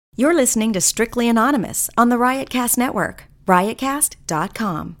You're listening to Strictly Anonymous on the Riotcast Network,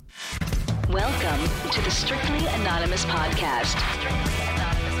 riotcast.com. Welcome to the Strictly Anonymous podcast.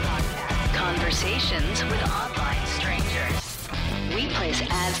 Conversations with online strangers. We place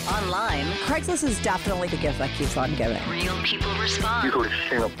ads online. Craigslist is definitely the gift that keeps on giving. Real people respond. You go to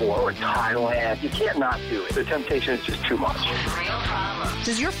Singapore or Thailand, you can't not do it. The temptation is just too much. Real problems.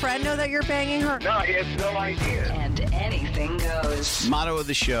 Does your friend know that you're banging her? No, he has no idea. And anything goes. Motto of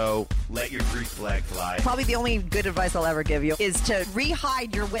the show, let your Greek flag fly. Probably the only good advice I'll ever give you is to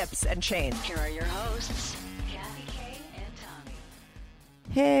re-hide your whips and chains. Here are your hosts, Kathy Kay and Tommy.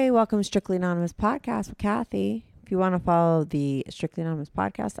 Hey, welcome to Strictly Anonymous Podcast with Kathy. If you want to follow the Strictly Anonymous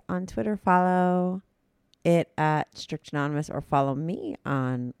Podcast on Twitter, follow it at Strict Anonymous or follow me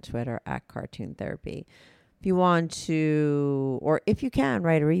on Twitter at Cartoon Therapy. If you want to, or if you can,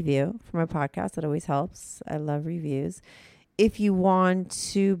 write a review for my podcast. It always helps. I love reviews. If you want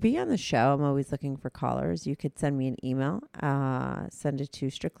to be on the show, I'm always looking for callers. You could send me an email. Send it to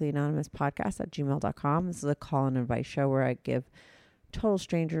strictlyanonymouspodcast@gmail.com. This is a call and advice show where I give total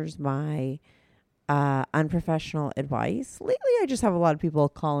strangers my unprofessional advice. Lately, I just have a lot of people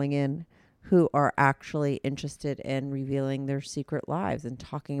calling in who are actually interested in revealing their secret lives and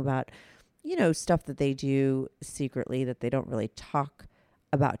talking about, you know, stuff that they do secretly that they don't really talk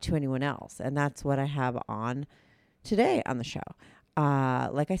about to anyone else. And that's what I have on today on the show.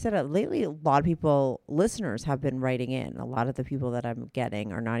 Like I said, lately, a lot of people, listeners have been writing in. A lot of the people that I'm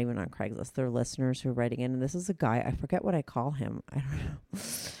getting are not even on Craigslist. They're listeners who are writing in. And this is a guy, I forget what I call him. I don't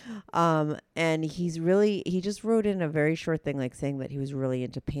know. And he just wrote in a very short thing, like saying that he was really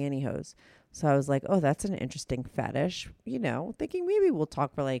into pantyhose. So I was like, oh, that's an interesting fetish, you know, thinking maybe we'll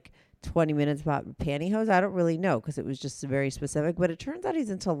talk for like 20 minutes about pantyhose. I don't really know because it was just very specific, but it turns out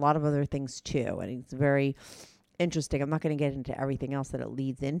he's into a lot of other things too. And he's very interesting. I'm not going to get into everything else that it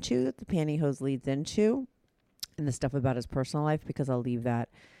leads into, that the pantyhose leads into, and the stuff about his personal life, because I'll leave that.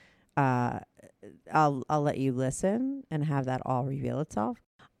 I'll let you listen and have that all reveal itself.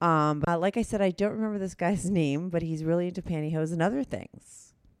 But like I said, I don't remember this guy's name, but he's really into pantyhose and other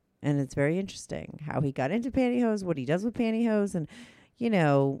things. And it's very interesting how he got into pantyhose, what he does with pantyhose, and, you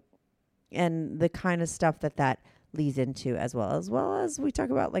know, and the kind of stuff that leads into, as well as we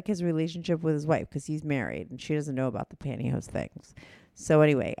talk about like his relationship with his wife, because he's married and she doesn't know about the pantyhose things. So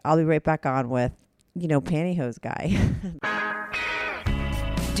anyway, I'll be right back on with, you know, pantyhose guy.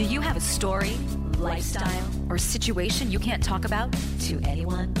 Do you have a story, lifestyle, or situation you can't talk about to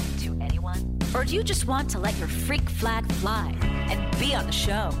anyone? Or do you just want to let your freak flag fly and be on the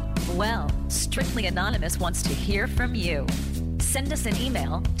show? Well, Strictly Anonymous wants to hear from you. Send us an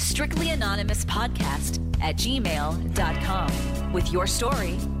email, strictlyanonymouspodcast@gmail.com, with your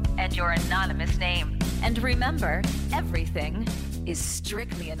story and your anonymous name. And remember, everything is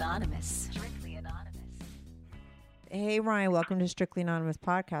strictly anonymous. Strictly anonymous. Hey, Ryan, welcome to Strictly Anonymous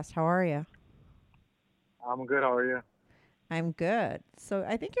Podcast. How are you? I'm good. How are you? I'm good. So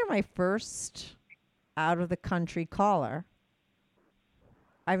I think you're my first out of the country caller.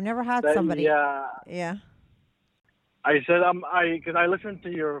 I've never had somebody. Yeah. I said because I listened to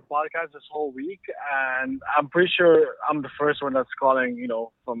your podcast this whole week, and I'm pretty sure I'm the first one that's calling, you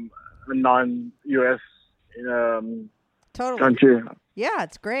know, from a non-U.S. Totally. country. Yeah,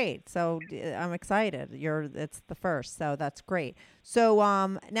 it's great. So I'm excited. It's the first, so that's great. So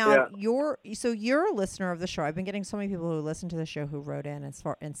now you're a listener of the show. I've been getting so many people who listen to the show who wrote in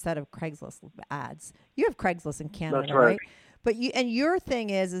instead of Craigslist ads. You have Craigslist in Canada, That's right? But your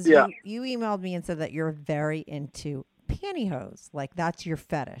thing is Yeah. you emailed me and said that you're very into pantyhose. Like that's your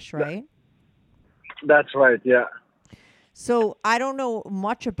fetish, right? That's right. Yeah. So I don't know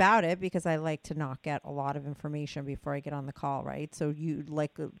much about it because I like to not get a lot of information before I get on the call, right? So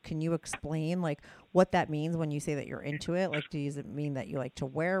can you explain like what that means when you say that you're into it? Like, does it mean that you like to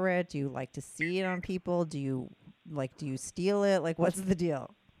wear it? Do you like to see it on people? Do you steal it? Like, what's the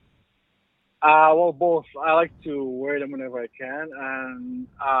deal? Well, both. I like to wear them whenever I can, and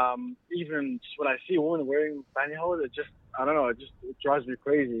even when I see a woman wearing pantyhose, it drives me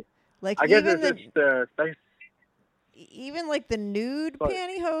crazy. Like, I guess it's the even like the nude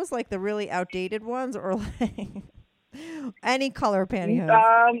pantyhose, like the really outdated ones, or like any color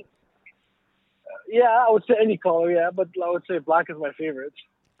pantyhose. Yeah, I would say any color. Yeah, but I would say black is my favorite.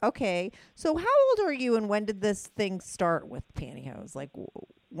 Okay, so how old are you, and when did this thing start with pantyhose? Like,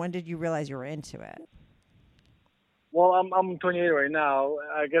 when did you realize you were into it? Well, I'm 28 right now.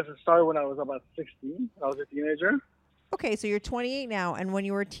 I guess it started when I was about 16. I was a teenager. Okay, so you're 28 now, and when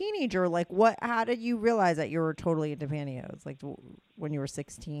you were a teenager, like, how did you realize that you were totally into pantyhose? Like, when you were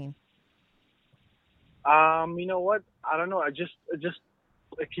 16? You know what? I don't know.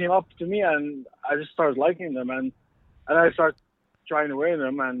 it came up to me, and I just started liking them, and I started trying to wear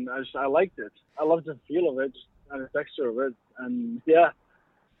them, and I liked it. I loved the feel of it and the texture of it, and yeah,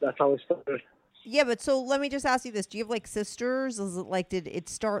 that's how it started. Yeah, but so let me just ask you this. Do you have like sisters? Is it like, did it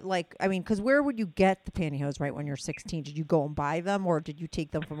start like, I mean, because where would you get the pantyhose right when you're 16? Did you go and buy them, or did you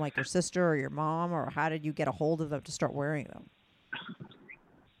take them from like your sister or your mom, or how did you get a hold of them to start wearing them?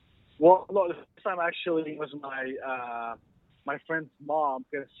 Well, no, the first time actually was my friend's mom,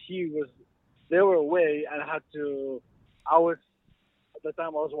 because they were away, and at the time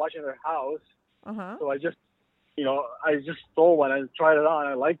I was watching their house, so I just stole one and tried it on.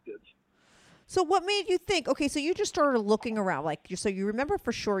 I liked it. So what made you think, okay, so you just started looking around, like, so you remember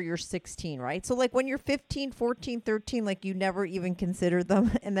for sure you're 16, right? So like when you're 15, 14, 13, like you never even considered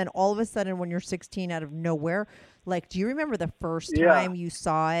them. And then all of a sudden when you're 16 out of nowhere, like, do you remember the first time you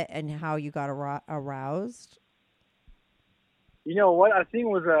saw it and how you got aroused? You know what? I think it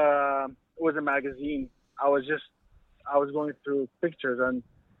was a magazine. I was going through pictures, and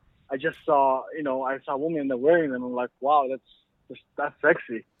I just saw, I saw women that wearing them. I'm like, wow, that's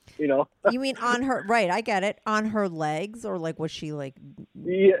sexy. You mean on her, right, I get it, on her legs, or like was she like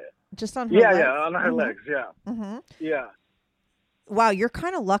just on her legs? Yeah, on her legs, yeah. Wow, you're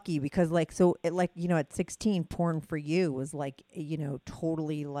kind of lucky, because like, so it, like, at 16, porn for you was like,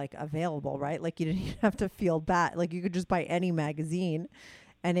 totally like available, right? Like you didn't even have to feel bad, like you could just buy any magazine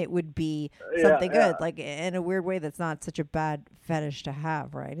and it would be something good, like in a weird way that's not such a bad fetish to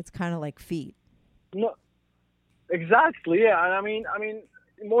have, right? It's kind of like feet. No, exactly, yeah. And I mean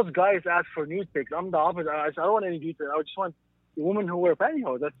most guys ask for nude pics. I'm the opposite. I don't want any nude pics. I just want the women who wear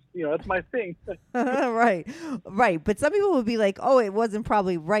pantyhose. That's my thing. Right. But some people would be like, oh, it wasn't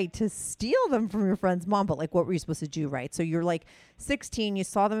probably right to steal them from your friend's mom. But like, what were you supposed to do, right? So you're like 16, you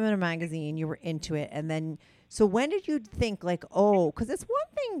saw them in a magazine, you were into it. And then, so when did you think like, oh, because it's one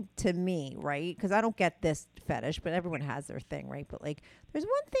thing to me, right? Because I don't get this fetish, but everyone has their thing, right? But like, there's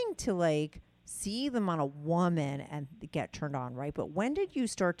one thing to like see them on a woman and get turned on, right? But when did you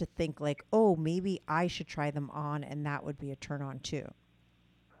start to think like, oh, maybe I should try them on, and that would be a turn on too?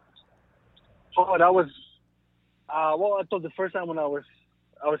 Oh, that was well, I thought the first time when I was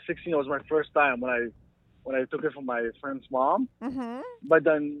 16, it was my first time when I took it from my friend's mom. But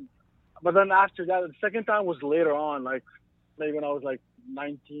then after that, the second time was later on, like maybe when I was like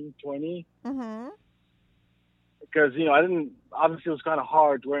 19, 20. Because I didn't, obviously it was kind of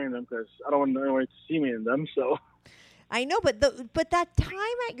hard wearing them because I don't want anyone to see me in them. So I know, but that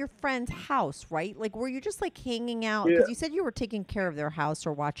time at your friend's house, right? Like, were you just like hanging out? Because you said you were taking care of their house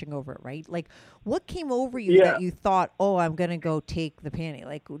or watching over it, right? Like, what came over you that you thought, oh, I'm gonna go take the panty?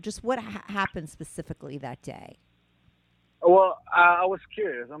 Like, just what happened specifically that day? Well, I was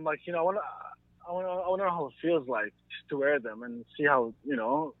curious. I'm like, I want to know how it feels like to wear them and see how,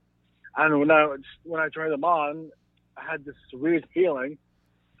 And when I tried them on, I had this weird feeling.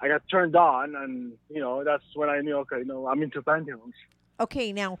 I got turned on, and that's when I knew, okay, I'm into pantyhose.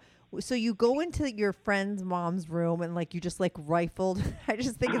 Okay, now, so you go into your friend's mom's room and like you just like rifled. I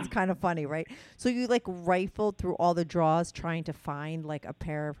just think it's kind of funny, right? So you like rifled through all the drawers trying to find like a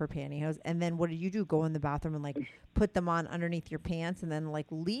pair of her pantyhose, and then what did you do? Go in the bathroom and like put them on underneath your pants and then like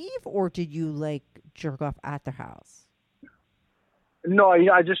leave, or did you like jerk off at their house? No,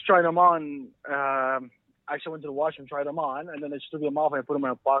 I just tried them on. I actually went to the washroom, tried them on, and then I just took them off and I put them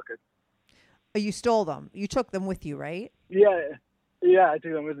in my pocket. Oh, you stole them. You took them with you, right? Yeah, I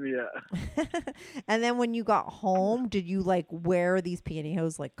took them with me, yeah. And then when you got home, did you like wear these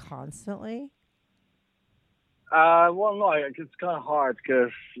pantyhose like constantly? Well, no, it's kind of hard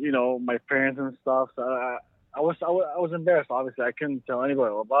because, my parents and stuff. So I was embarrassed, obviously. I couldn't tell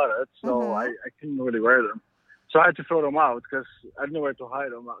anybody about it, so I couldn't really wear them. So I had to throw them out because I didn't know where to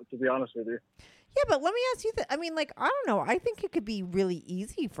hide them, to be honest with you. Yeah, but let me ask you I mean, like, I don't know. I think it could be really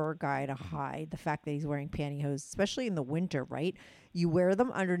easy for a guy to hide the fact that he's wearing pantyhose, especially in the winter, right? You wear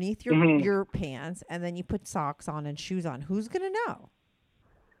them underneath your pants, and then you put socks on and shoes on. Who's going to know?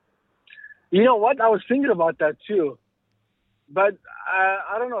 You know what? I was thinking about that, too. But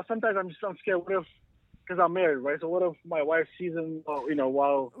I don't know. Sometimes I'm scared. What if, because I'm married, right? So what if my wife sees him,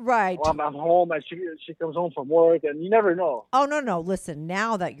 while I'm home and she comes home from work, and you never know. Oh, no. Listen,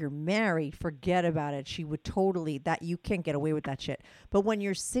 now that you're married, forget about it. She would totally, you can't get away with that shit. But when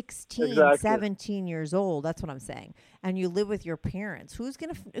you're 16, 17 years old, that's what I'm saying, and you live with your parents, who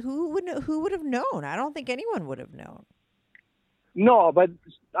would have known? I don't think anyone would have known. No, but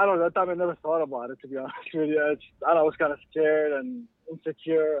I don't know. That time I never thought about it, to be honest with you. I was kind of scared and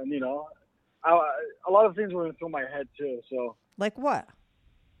insecure, and a lot of things were through my head too. So, like what?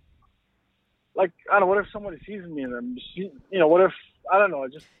 Like, I don't know. What if somebody sees me in them? What if I don't know.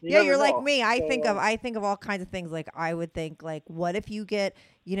 Just Yeah, you're never like know. me. I So, think of all kinds of things. Like I would think like, what if you get,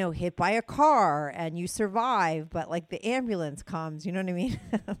 hit by a car and you survive, but like the ambulance comes, you know what I mean?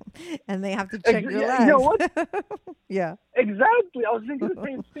 And they have to check your yeah, legs. you know what? Yeah. Exactly. I was thinking the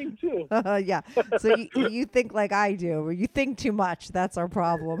same thing too. Yeah. So you think like I do, or you think too much. That's our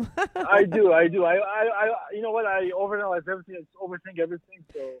problem. I do. I you know what? I overanalyze everything. I overthink everything.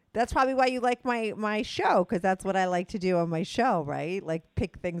 So That's probably why you like my show, because that's what I like to do on my show, right? Like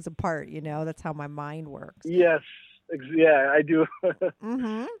pick things apart. That's how my mind works. yes, yeah, I do.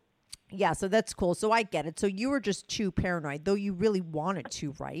 Mm-hmm. Yeah, so that's cool. So I get it. So you were just too paranoid, though you really wanted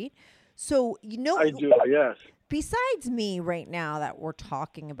to, right? So I do. Yes. besides me right now that we're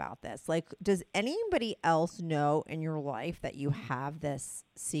talking about this, like, does anybody else know in your life that you have this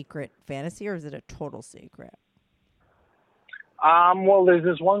secret fantasy, or is it a total secret? Well, there's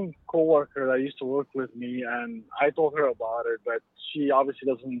this one coworker that used to work with me, and I told her about it, but she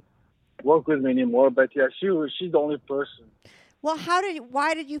obviously doesn't work with me anymore. But yeah, she's the only person. Well,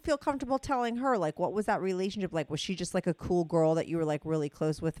 why did you feel comfortable telling her? Like, what was that relationship like? Was she just like a cool girl that you were like really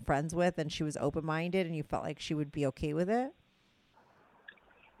close with, friends with, and she was open-minded and you felt like she would be okay with it?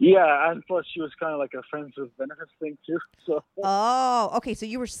 Yeah, and plus she was kind of like a friends with benefits thing too. So Oh, okay. So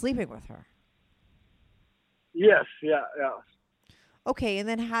you were sleeping with her. yes, yeah. Okay, and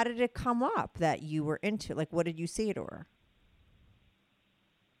then how did it come up that you were into? Like, what did you say to her?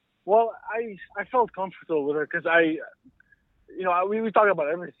 Well, I felt comfortable with her because we talk about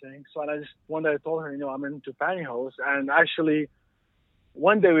everything. So and I just one day I told her, I'm into Pantyhose, and actually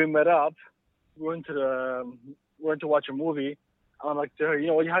one day we met up. We went to watch a movie. I'm like to her,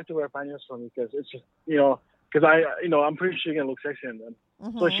 you have to wear pantyhose for me because it's just, because I'm pretty sure you're gonna look sexy in them.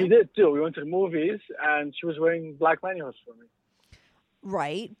 Mm-hmm. So she did too. We went to the movies, and she was wearing black pantyhose for me.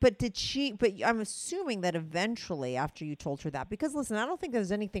 Right. But I'm assuming that eventually after you told her that, because listen, I don't think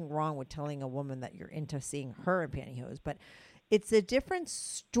there's anything wrong with telling a woman that you're into seeing her in pantyhose, but it's a different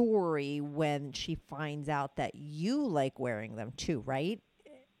story when she finds out that you like wearing them too, right?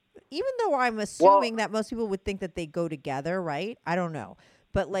 Even though I'm assuming that most people would think that they go together, right? I don't know.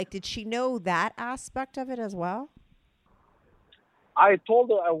 But like, did she know that aspect of it as well? I told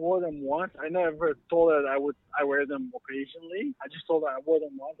her I wore them once. I never told her that I wear them occasionally. I just told her I wore them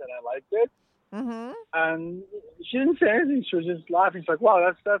once and I liked it. Mm-hmm. And she didn't say anything. She was just laughing. She's like, "Wow,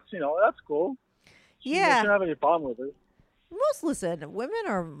 that's cool." She didn't have any problem with it. Listen, women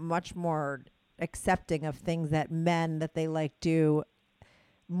are much more accepting of things that they like do,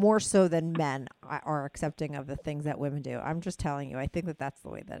 more so than men are accepting of the things that women do. I'm just telling you. I think that that's the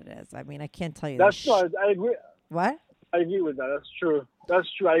way that it is. I mean, I can't tell you. That's right. I agree. What? I agree with that. That's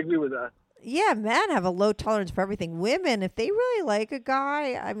true. I agree with that. Yeah, men have a low tolerance for everything. Women, if they really like a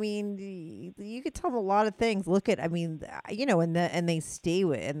guy, I mean, you could tell them a lot of things. And they stay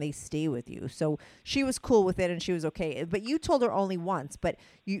with you. So she was cool with it and she was okay. But you told her only once, but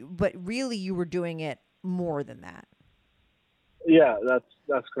really you were doing it more than that. Yeah,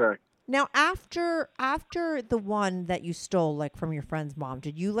 that's correct. Now, after the one that you stole, like from your friend's mom,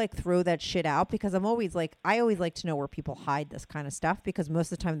 did you like throw that shit out? Because I always like to know where people hide this kind of stuff, because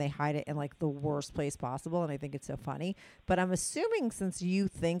most of the time they hide it in like the worst place possible, and I think it's so funny. But I'm assuming since you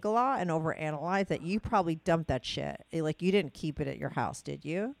think a lot and overanalyze that you probably dumped that shit. Like you didn't keep it at your house, did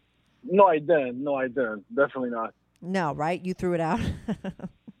you? No, I didn't. Definitely not. No, right? You threw it out.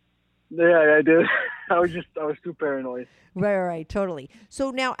 Yeah, I did. I was too paranoid. Right, totally.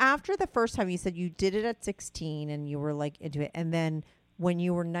 So now after the first time you said you did it at 16 and you were like into it, and then when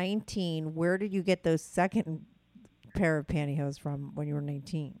you were 19, where did you get those second pair of pantyhose from when you were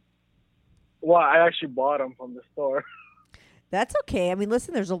 19? Well, I actually bought them from the store. That's okay. I mean,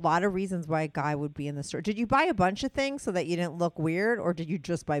 listen, there's a lot of reasons why a guy would be in the store. Did you buy a bunch of things so that you didn't look weird, or did you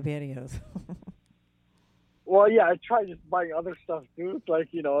just buy pantyhose? Well, yeah, I tried just buying other stuff too. Like,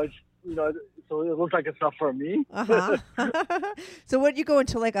 so it looks like it's not for me. Uh-huh. So would you go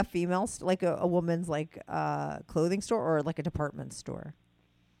into like a female, like a woman's like clothing store, or like a department store?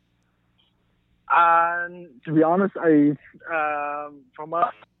 To be honest, I from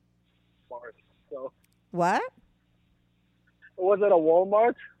a Walmart. So What? was it a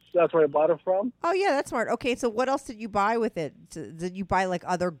Walmart? That's where I bought it from. Oh yeah, that's smart. Okay, so what else did you buy with it? Did you buy like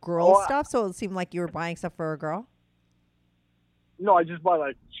other girl stuff? So it seemed like you were buying stuff for a girl. No, I just bought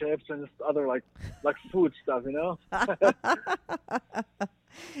like chips and just other like food stuff,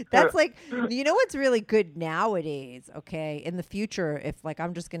 That's like, what's really good nowadays, okay? In the future, if like I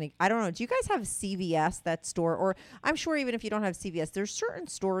don't know, do you guys have CVS, that store? Or I'm sure even if you don't have CVS, there's certain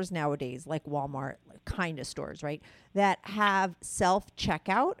stores nowadays like Walmart kind of stores, right? That have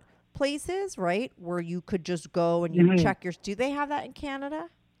self-checkout places, right? Where you could just go and you check your. Do they have that in Canada?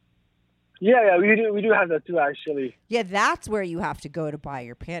 Yeah, we do have that too, actually. Yeah, that's where you have to go to buy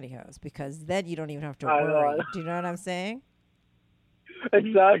your pantyhose because then you don't even have to I know, worry. I know. Do you know what I'm saying?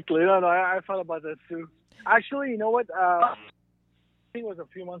 Exactly. No, I thought about that too. Actually, you know what? I think it was a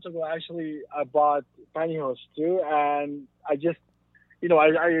few months ago. Actually, I bought pantyhose too, and I just,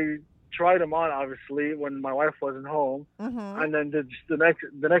 I tried them on obviously when my wife wasn't home, and then the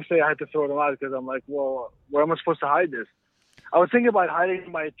next day I had to throw them out because I'm like, well, where am I supposed to hide this? I was thinking about hiding it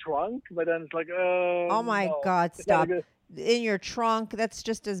in my trunk, but then it's like, Oh my no. God, It's not stop. good. In your trunk, that's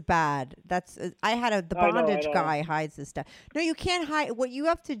just as bad. That's I had the I know, bondage I know. guy hides this stuff. No, you can't hide. What you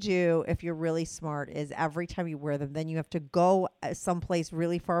have to do if you're really smart is every time you wear them, then you have to go someplace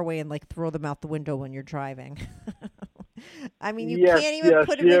really far away and like throw them out the window when you're driving. I mean, you Yes, can't even yes,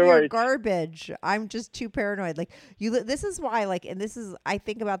 put them in you're your right. garbage. I'm just too paranoid. Like this is why, like, and this is I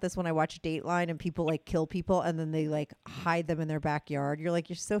think about this when I watch Dateline and people like kill people and then they like hide them in their backyard. You're like,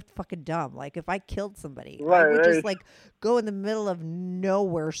 you're so fucking dumb. Like, if I killed somebody, I Right, would just right. like go in the middle of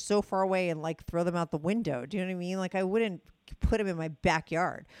nowhere, so far away, and like throw them out the window. Do you know what I mean? Like, I wouldn't put them in my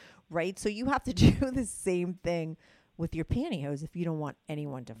backyard, right? So you have to do the same thing with your pantyhose if you don't want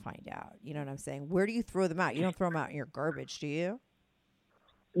anyone to find out. You know what I'm saying? Where do you throw them out? You don't throw them out in your garbage, do you?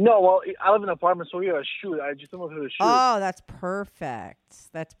 No, well, I live in an apartment, so we have a chute. I just don't go through the chute. Oh, that's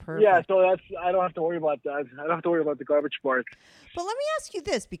perfect. That's perfect. Yeah, so I don't have to worry about that. I don't have to worry about the garbage part. But let me ask you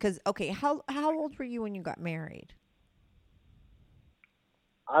this, because okay, how old were you when you got married?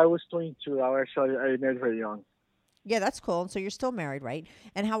 I was 22. I married very young. Yeah, that's cool. And so you're still married, right?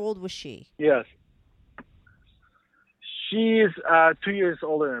 And how old was she? Yes. She's 2 years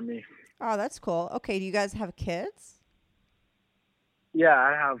older than me. Oh, that's cool. Okay, do you guys have kids? Yeah,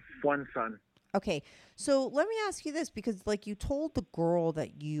 I have one son. Okay, so let me ask you this, because like you told the girl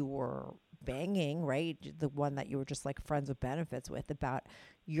that you were banging, right? The one that you were just like friends with benefits with, about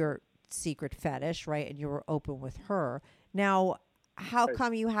your secret fetish, right? And you were open with her. Now, how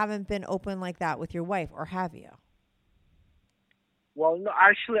come you haven't been open like that with your wife, or have you? Well, no,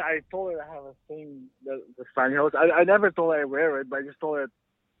 actually, I told her I have a thing, the pantyhose. I never told her I wear it, but I just told her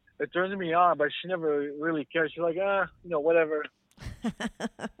it turns me on, but she never really cared. She's like, whatever.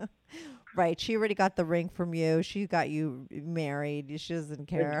 Right. She already got the ring from you. She got you married. She doesn't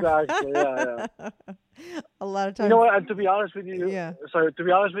care. Exactly. Yeah. A lot of times. You know what? And to be honest with you, Yeah. Sorry. To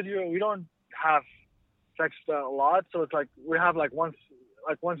be honest with you, we don't have sex a lot, so it's like we have like once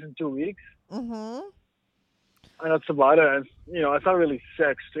in 2 weeks, Mm-hmm. and that's about it. And, it's not really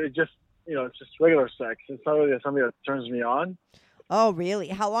sex. It's just regular sex. It's not really something that turns me on. Oh, really?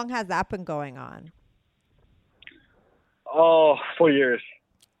 How long has that been going on? Oh, 4 years.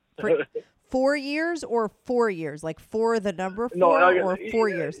 4 years or 4 years? Like four, the number four, No, or 4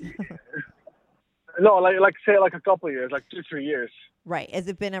 years? No, like say like a couple of years, like 2-3 years. Right. Has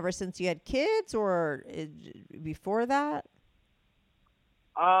it been ever since you had kids, or before that?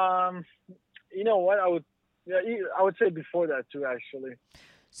 You know what? I would say before that too, actually.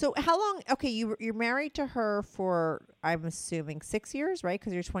 So how long? Okay, you're married to her for, I'm assuming, 6 years, right?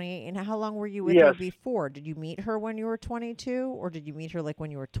 Because you're 28. And how long were you with her Yes. before? Did you meet her when you were 22, or did you meet her like when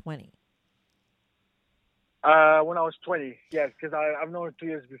you were 20? When I was 20, yes, because I've known her 2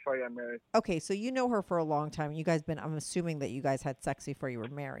 years before I got married. Okay, so you know her for a long time. You guys I'm assuming that you guys had sex before you were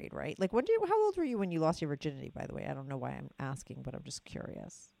married, right? Like how old were you when you lost your virginity, by the way? I don't know why I'm asking, but I'm just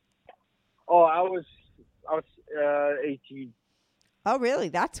curious. Oh, I was 18. Oh, really?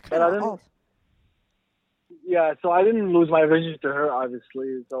 That's But kind I of didn't- old. Yeah, so I didn't lose my virginity to her,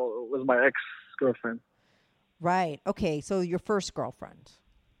 obviously. So it was my ex-girlfriend. Right. Okay, so your first girlfriend.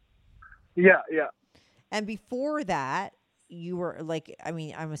 Yeah. And before that, you were like, I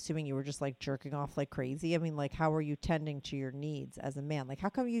mean, I'm assuming you were just like jerking off like crazy. I mean, like, how were you tending to your needs as a man? Like, how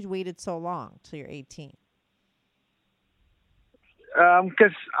come you waited so long till you're 18?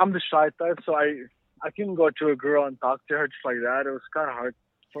 Because I'm the shy type, so I couldn't go to a girl and talk to her just like that. It was kind of hard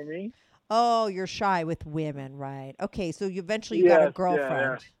for me. Oh, you're shy with women, right? Okay, so you eventually got a Yes,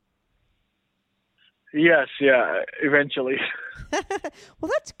 girlfriend. Yes, yeah, eventually. Well,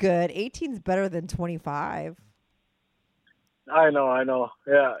 that's good. 18's better than 25. I know.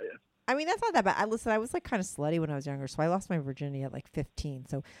 Yeah. I mean, that's not that bad. I was like kind of slutty when I was younger, so I lost my virginity at like 15.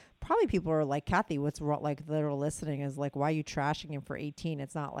 So probably people are like, Kathy, what's wrong? Like, they're listening is like, why are you trashing him for 18?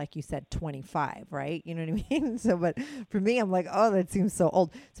 It's not like you said 25, right? You know what I mean? So, but for me, I'm like, oh, that seems so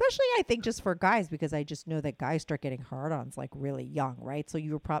old. Especially, I think, just for guys, because I just know that guys start getting hard-ons like really young, right? So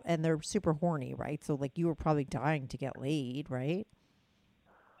you were probably, and they're super horny, right? So like you were probably dying to get laid, right?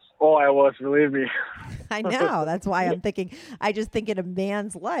 Oh, I was, believe me. I know. That's why I'm thinking, I just think in a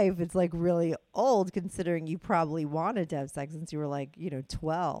man's life, it's like really old considering you probably wanted to have sex since you were like,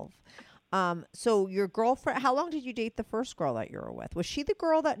 12. So your girlfriend, how long did you date the first girl that you were with? Was she the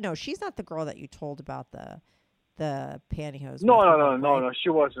girl no, she's not the girl that you told about the pantyhose. No, with, no, no, right? no, no. She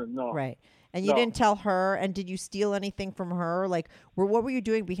wasn't. No. Right. And you No. didn't tell her, and did you steal anything from her? Like, what were you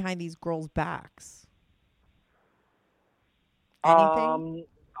doing behind these girls' backs? Anything?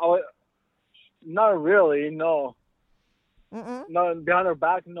 Not really. No. Mm-mm. No, behind her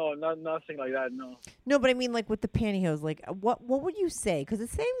back. No, nothing like that. No. No, but I mean, like with the pantyhose, like what would you say? Because it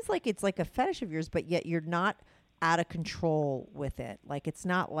seems like it's like a fetish of yours, but yet you're not out of control with it. Like it's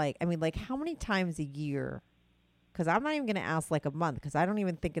not like, I mean, like how many times a year? Because I'm not even going to ask like a month, because I don't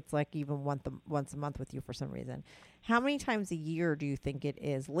even think it's like even once a month with you for some reason. How many times a year do you think it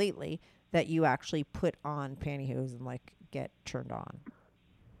is lately that you actually put on pantyhose and like get turned on?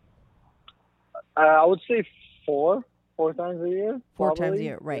 I would say four times a year. Four probably. times a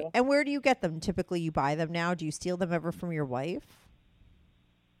year, right. Yeah. And where do you get them? Typically you buy them now. Do you steal them ever from your wife?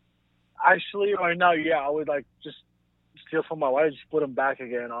 Actually, right now, yeah, I would like just steal from my wife, just put them back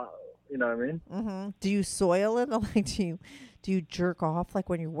again. You know what I mean? Mm-hmm. Do you soil them? Like, do you jerk off like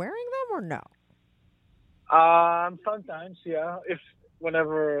when you're wearing them or no? Sometimes, yeah. If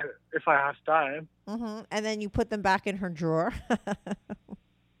I have time. Mm-hmm. And then you put them back in her drawer.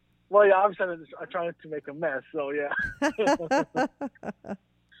 Well, yeah, obviously I try not to make a mess, so yeah.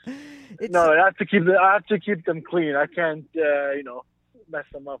 No, I have to keep them clean. I can't, mess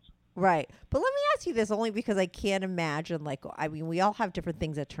them up. Right. But let me ask you this only because I can't imagine, like, I mean, we all have different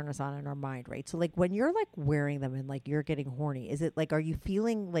things that turn us on in our mind, right? So, like, when you're, like, wearing them and, like, you're getting horny, is it, like, are you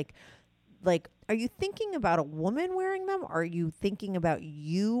feeling, like, are you thinking about a woman wearing them? Are you thinking about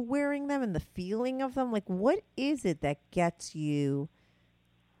you wearing them and the feeling of them? Like, what is it that gets you,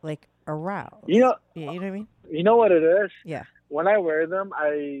 like, aroused? You know what I mean? You know what it is? Yeah. When I wear them,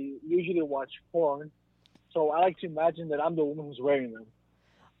 I usually watch porn. So I like to imagine that I'm the woman who's wearing them.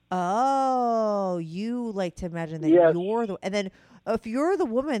 Oh, you like to imagine that Yes. you're the, and then if you're the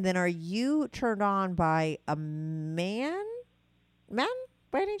woman, then are you turned on by a man by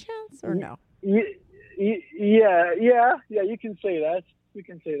any chance, or no? Yeah, you can say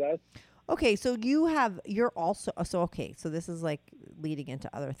that. Okay, so you're also, so this is like leading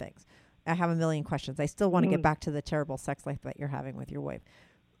into other things. I have a million questions. I still want to get back to the terrible sex life that you're having with your wife.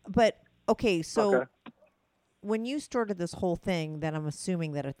 But okay, so when you started this whole thing, then I'm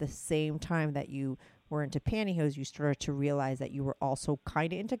assuming that at the same time that you were into pantyhose, you started to realize that you were also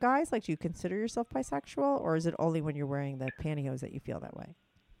kind of into guys. Like, do you consider yourself bisexual, or is it only when you're wearing the pantyhose that you feel that way?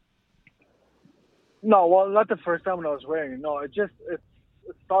 No, well, not the first time when I was wearing it. No, it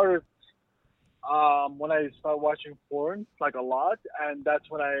started when I started watching porn, like a lot, and that's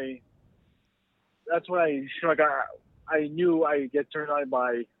when I knew I get turned on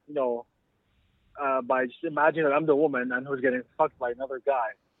by by just imagining that I'm the woman and who's getting fucked by another guy.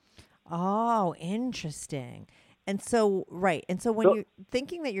 Oh, interesting. And so, right. And so when you're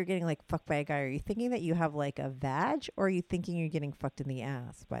thinking that you're getting like fucked by a guy, are you thinking that you have like a vag, or are you thinking you're getting fucked in the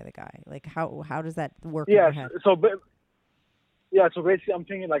ass by the guy? Like how does that work in your head? So basically I'm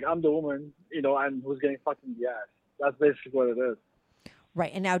thinking like I'm the woman, and who's getting fucked in the ass. That's basically what it is.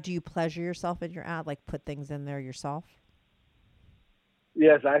 Right. And now do you pleasure yourself in your ad, like put things in there yourself?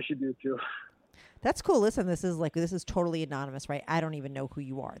 Yes, I actually do too. That's cool. Listen, this is totally anonymous, right? I don't even know who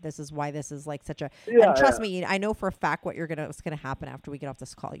you are. This is why this is like such a, and trust me, I know for a fact what's going to happen after we get off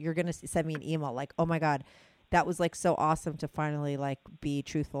this call. You're going to send me an email like, oh my God, that was like so awesome to finally like be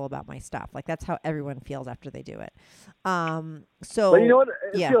truthful about my stuff. Like that's how everyone feels after they do it. So, but you know what?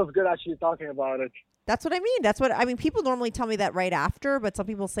 It feels good actually talking about it. That's what I mean. That's what I mean. People normally tell me that right after, but some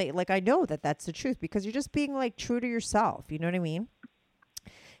people say like, I know that that's the truth because you're just being like true to yourself. You know what I mean?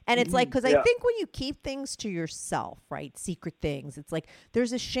 And it's like, because I think when you keep things to yourself, right, secret things, it's like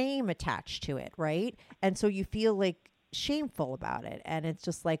there's a shame attached to it, right? And so you feel like shameful about it. And it's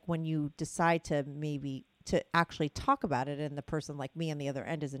just like when you decide to actually talk about it and the person like me on the other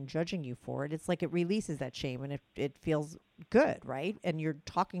end isn't judging you for it, it's like it releases that shame and it feels good, right? And you're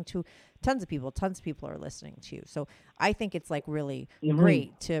talking to tons of people are listening to you. So I think it's like really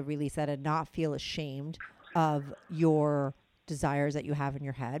great to release that and not feel ashamed of your desires that you have in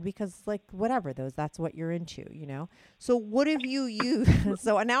your head, because like whatever that's what you're into, so what have you used?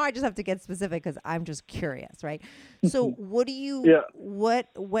 So now I just have to get specific because I'm just curious, right? So what do you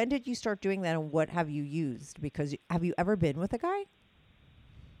when did you start doing that, and what have you used? Because have you ever been with a guy?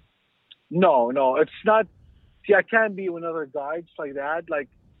 No, it's not. See, I can't be with another guy just like that. Like,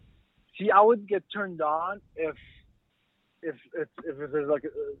 see, I would get turned on if if there's like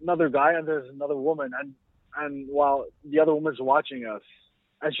another guy and there's another woman and while the other woman's watching us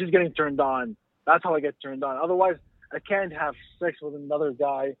and she's getting turned on, that's how I get turned on. Otherwise, I can't have sex with another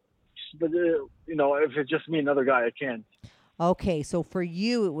guy. But if it's just me and another guy, I can't. Okay, so for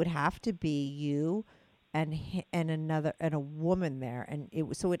you, it would have to be you and a woman there, and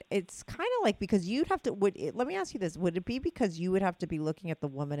it's kind of like because you'd have to. Let me ask you this: would it be because you would have to be looking at the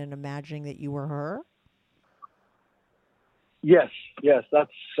woman and imagining that you were her? Yes,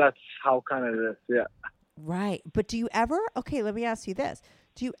 that's how kind of it is. Yeah. Right, but do you ever? Okay, let me ask you this: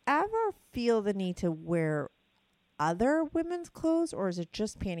 do you ever feel the need to wear other women's clothes, or is it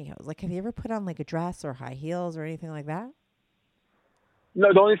just pantyhose? Like, have you ever put on like a dress or high heels or anything like that?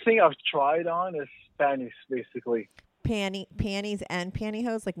 No, the only thing I've tried on is panties, basically. Panties and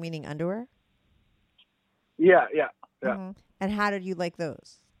pantyhose, like meaning underwear? Yeah. Mm-hmm. And how did you like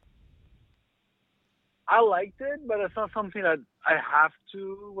those? I liked it, but it's not something that I have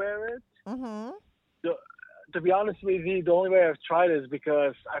to wear it. Mm-hmm. To be honest with you, the only way I've tried is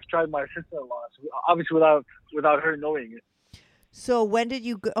because I've tried my sister-in-law, obviously without her knowing it. So when did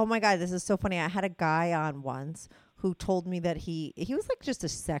you go? Oh my God, this is so funny. I had a guy on once who told me that he was like just a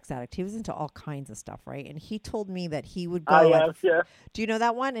sex addict. He was into all kinds of stuff, right? And he told me that he would go. Yeah. Do you know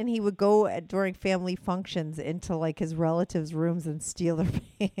that one? And he would go during family functions into like his relatives' rooms and steal their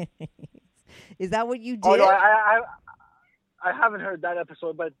panties. Is that what you did? Oh no, I haven't heard that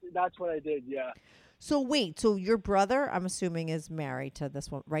episode, but that's what I did. Yeah. So wait, so your brother, I'm assuming, is married to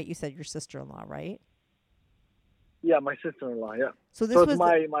this one, right? You said your sister-in-law, right? Yeah, my sister-in-law. Yeah. So this was was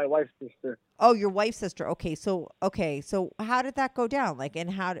my wife's sister. Oh, your wife's sister. Okay, so how did that go down? Like,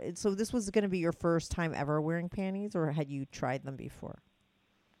 and so this was going to be your first time ever wearing panties, or had you tried them before?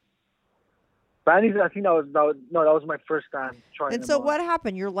 Panties, I think that was my first time trying. And them so on. what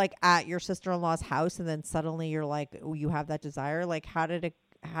happened? You're like at your sister-in-law's house, and then suddenly you're like, you have that desire. Like, how did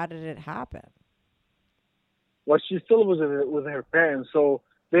it happen? Well, she still was with her parents, so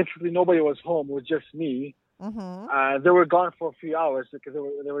basically nobody was home. It was just me. Mm-hmm. They were gone for a few hours because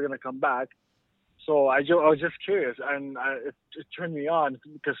they were going to come back. So I was just curious, and it turned me on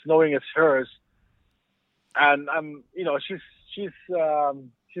because knowing it's hers, and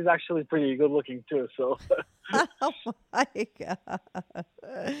she's actually pretty good looking too. So. Oh my God!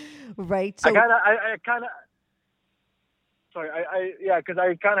 Right. So I kind of. Sorry, because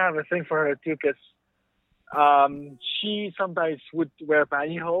I kind of have a thing for her too, because she sometimes would wear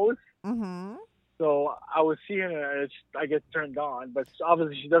pantyhose. Mm-hmm. So I would see her and I get turned on, but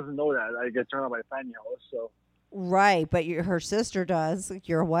obviously she doesn't know that I get turned on by pantyhose. So. Right, but her sister does,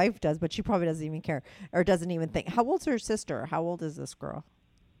 your wife does, but she probably doesn't even care or doesn't even think. How old's her sister? How old is this girl?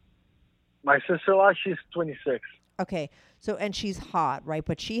 My sister-in-law, she's 26. Okay, so and she's hot, right?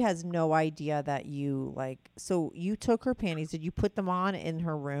 But she has no idea that you So you took her panties. Did you put them on in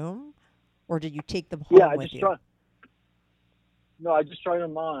her room, or did you take them home with you? No, I just tried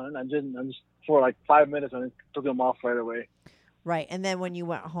them on. I just for like 5 minutes and I took them off right away. Right, and then when you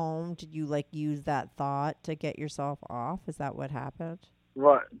went home, did you use that thought to get yourself off? Is that what happened?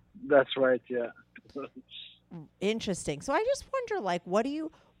 Right, that's right. Yeah. Interesting. So I just wonder, what do you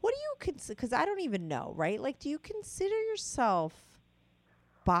consider? Because I don't even know, right? Like, do you consider yourself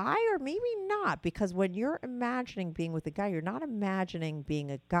bi or maybe not? Because when you're imagining being with a guy, you're not imagining being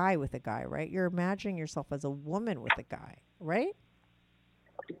a guy with a guy, right? You're imagining yourself as a woman with a guy, right?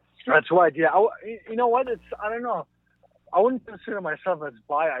 That's right. Yeah. You know what? I don't know. I wouldn't consider myself as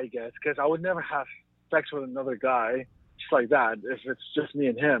bi, I guess, because I would never have sex with another guy just like that if it's just me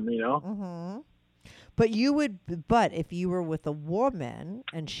and him, you know? Mm-hmm. But if you were with a woman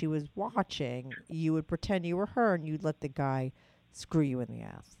and she was watching, you would pretend you were her and you'd let the guy screw you in the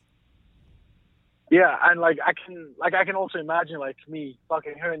ass. Yeah, and I can also imagine me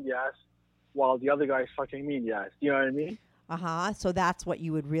fucking her in the ass while the other guy's fucking me in the ass. You know what I mean? Uh-huh. So that's what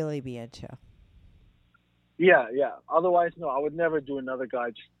you would really be into. Yeah. Otherwise, no, I would never do another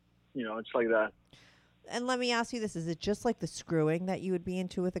guy just like that. And let me ask you this. Is it just like the screwing that you would be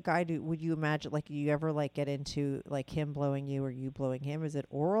into with a guy? Would you imagine, you ever get into him blowing you or you blowing him? Is it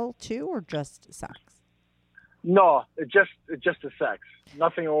oral too or just sex? No, it's just the sex.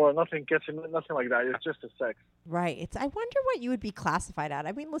 Nothing oral, nothing kissing, nothing like that. It's just the sex. Right. I wonder what you would be classified at.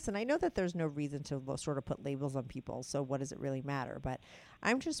 I mean, listen, I know that there's no reason to sort of put labels on people, so what does it really matter? But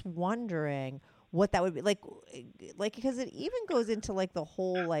I'm just wondering what that would be like because it even goes into the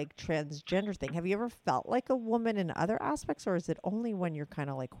whole transgender thing. Have you ever felt like a woman in other aspects, or is it only when you're kind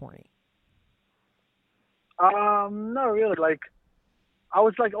of horny? Not really. I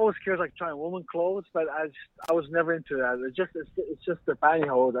was always curious trying woman clothes, but I was never into that. It's just the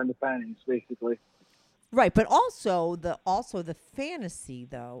pantyhose and the panties basically. Right, but also the fantasy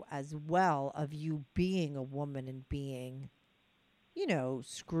though as well of you being a woman and being,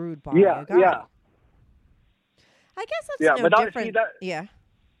 screwed by Yeah, a guy. yeah, I guess that's yeah. no But different. see that. Yeah.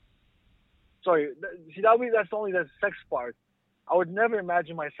 Sorry, see that's only the sex part. I would never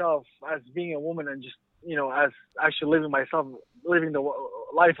imagine myself as being a woman and just as actually living the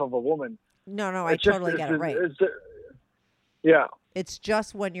life of a woman. No, I It's just totally get it. Right. Yeah, It's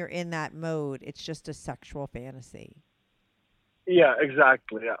just when you're in that mode, it's just a sexual fantasy. yeah,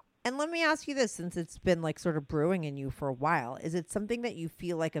 exactly. Yeah. And let me ask you this, since it's been like sort of brewing in you for a while, is it something that you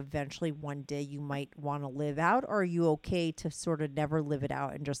feel like eventually one day you might want to live out, or are you okay to sort of never live it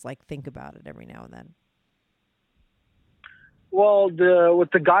out and just like think about it every now and then? Well, with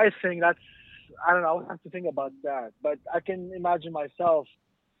the guy thing, that's I don't know. I would have to think about that, but I can imagine myself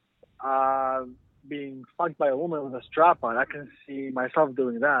being fucked by a woman with a strap on. I can see myself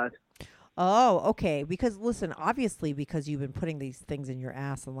doing that. Oh, okay. Because listen, obviously, because you've been putting these things in your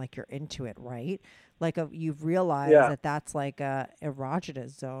ass and like you're into it, right? Like you've realized Yeah. that that's like a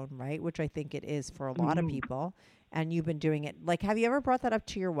erogenous zone, right? Which I think it is for a lot of people. And you've been doing it. Like, have you ever brought that up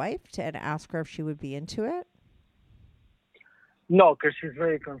to your wife and ask her if she would be into it? No, because she's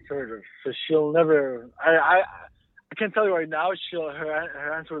very conservative, so she'll never. I can tell you right now,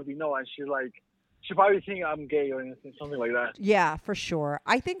 her answer would be no, and she'll probably think I'm gay or anything, something like that. Yeah, for sure.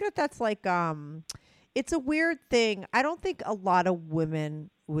 I think that's like it's a weird thing. I don't think a lot of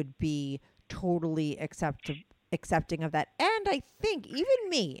women would be totally accepting of that. And I think even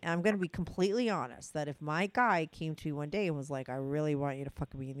me, and I'm going to be completely honest, that if my guy came to me one day and was like, "I really want you to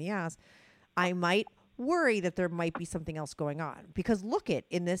fuck me in the ass," I might worry that there might be something else going on. Because look it,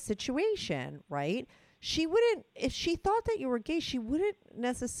 in this situation, right? She wouldn't, if she thought that you were gay, she wouldn't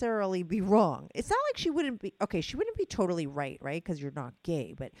necessarily be wrong. It's not like she wouldn't be, okay, she wouldn't be totally right? Because you're not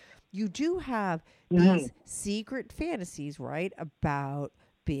gay, but you do have these secret fantasies, right? About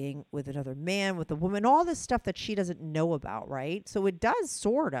being with another man, with a woman, all this stuff that she doesn't know about, right? So it does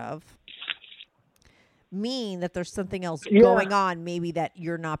sort of mean that there's something else going on, maybe that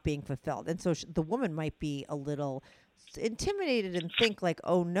you're not being fulfilled. And so the woman might be a little intimidated and think like,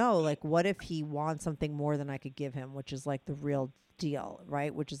 oh no, like what if he wants something more than I could give him, which is like the real deal,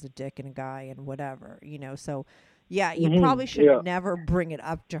 right? Which is a dick and a guy and whatever, so yeah, you probably should never bring it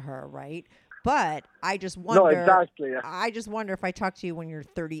up to her, right? But I just wonder. No, exactly. Yeah. I just wonder if I talk to you when you're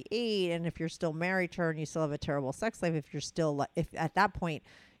 38 and if you're still married to her and you still have a terrible sex life, if you're still if at that point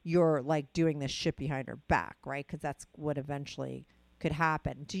you're like doing this shit behind her back, right? Because that's what eventually could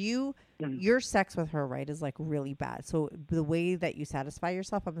happen. Do you, your sex with her, right, is like really bad. So the way that you satisfy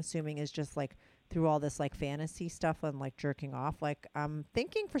yourself, I'm assuming, is just like through all this like fantasy stuff and like jerking off. Like I'm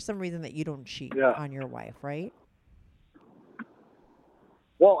thinking for some reason that you don't cheat on your wife, right?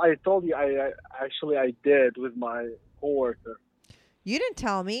 Well, I told you, I did with my coworker. You didn't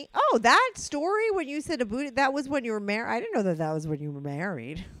tell me. Oh, that story when you said a booty, that was when you were married. I didn't know that was when you were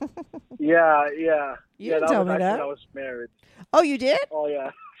married. Yeah. You didn't tell me that. I was married. Oh, you did? Oh, yeah.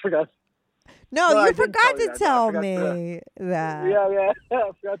 Forgot. No, you forgot to tell me that. Yeah.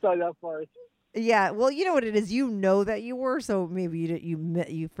 I forgot to tell you that part. Yeah, well, you know what it is. You know that you were, so maybe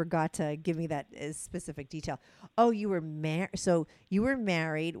you forgot to give me that specific detail. Oh, you were married. So you were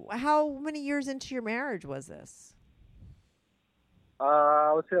married. How many years into your marriage was this?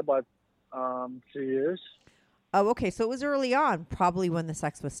 I would say about 2 years. Oh, okay. So it was early on, probably when the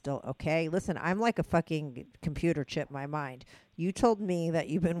sex was still okay. Listen, I'm like a fucking computer chip in my mind. You told me that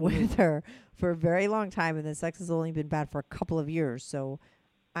you've been with her for a very long time and the sex has only been bad for a couple of years. So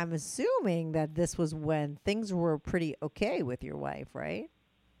I'm assuming that this was when things were pretty okay with your wife, right?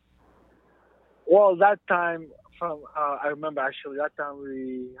 Well, that time, I remember actually, that time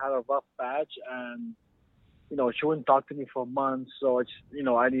we had a rough patch and, she wouldn't talk to me for months. So it's,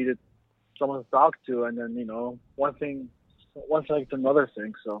 I needed someone to talk to. And then, one thing to another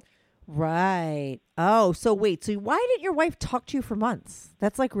thing. So. Right. Oh, so wait. So why didn't your wife talk to you for months?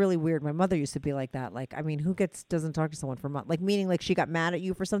 That's like really weird. My mother used to be like that. Like, I mean, who doesn't talk to someone for months? Like, meaning like she got mad at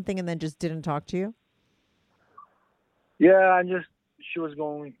you for something and then just didn't talk to you? Yeah, and she was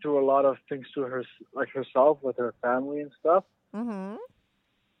going through a lot of things to herself with her family and stuff. Mm-hmm.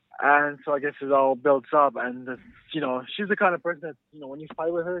 And so I guess it all builds up. And, she's the kind of person that, when you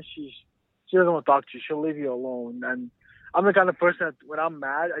fight with her, she doesn't want to talk to you. She'll leave you alone. And I'm the kind of person that when I'm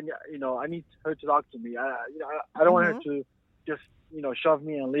mad, I need her to talk to me. I don't want her to just, shove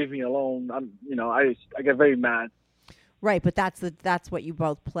me and leave me alone. I get very mad. Right, but that's what you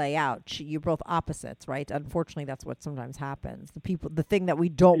both play out. You're both opposites, right? Unfortunately, that's what sometimes happens. The thing that we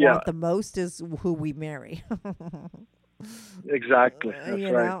don't want the most is who we marry. Exactly. That's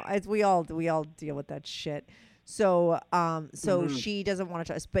You right. know, as we all deal with that shit. So, she doesn't want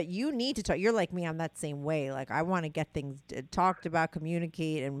to talk, but you need to talk. You're like me. I'm that same way. Like, I want to get things talked about,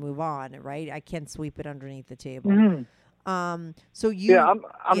 communicate, and move on. Right? I can't sweep it underneath the table. So you, Yeah,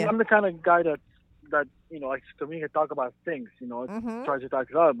 yeah. I'm the kind of guy that likes to communicate, talk about things. Tries to talk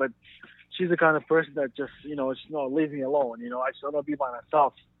it out. But she's the kind of person that just leave me alone. I just want to be by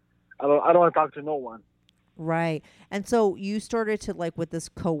myself. I don't want to talk to no one. Right. And so you started to like with this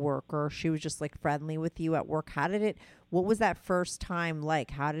coworker, she was just like friendly with you at work. What was that first time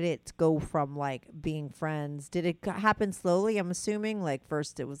like? How did it go from like being friends? Did it happen slowly? I'm assuming like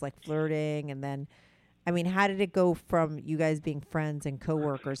first it was like flirting and then, I mean, how did it go from you guys being friends and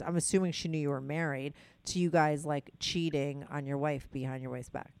coworkers? I'm assuming she knew you were married to you guys like cheating on your wife behind your wife's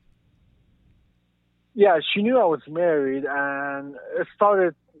back. Yeah, she knew I was married, and it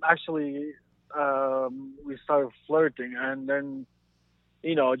started actually. We started flirting, and then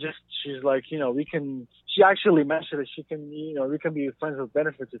just she's like, we can. She actually mentioned that she can, we can be friends with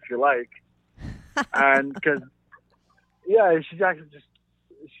benefits if you like, and because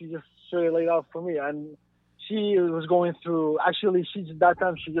she just straight laid out for me, and she was going through. Actually, that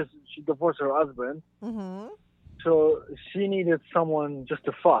time she divorced her husband, so she needed someone just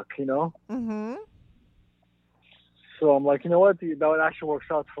to fuck, So I'm like, you know what? That actually works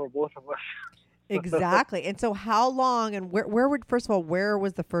out for both of us. Exactly. And so how long and where first of all, where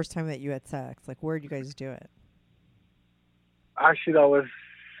was the first time that you had sex? Like, where did you guys do it? Actually, that was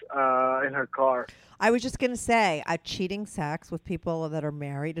in her car. I was just going to say, cheating sex with people that are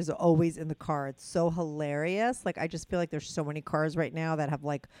married is always in the car. It's so hilarious. Like, I just feel like there's so many cars right now that have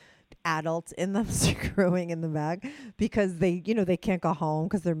like adults in them screwing in the back because they can't go home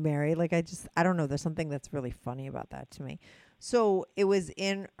because they're married. Like, I don't know. There's something that's really funny about that to me. So it was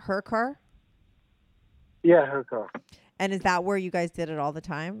in her car? Yeah, her car. And is that where you guys did it all the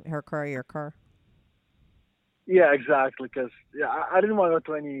time? Her car or your car? Yeah, exactly. Because I didn't want to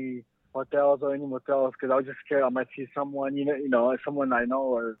go to any hotels or any motels because I was just scared I might see someone, someone I know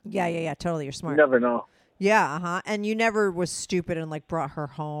or. Yeah. Totally, you're smart. You never know. Yeah, And you never was stupid and like brought her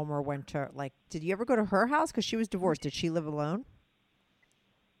home or went to like. Did you ever go to her house? Because she was divorced. Did she live alone?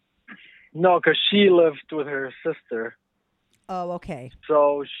 No, because she lived with her sister. Oh, okay.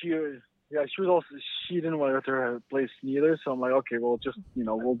 So she didn't want to go to her place neither. So I'm like, okay, well, just,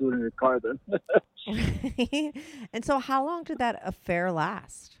 we'll do it in the car then. And so how long did that affair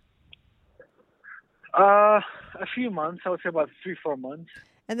last? A few months. I would say about 3-4 months.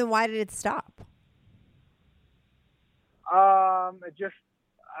 And then why did it stop? It just,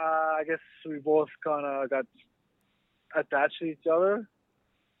 I guess we both kind of got attached to each other.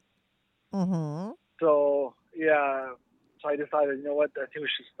 Mm-hmm. So, yeah. So I decided, you know what, I think we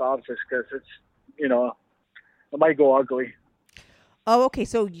should stop this because it's, it might go ugly. Oh, okay.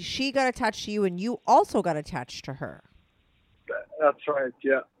 So she got attached to you and you also got attached to her. That's right,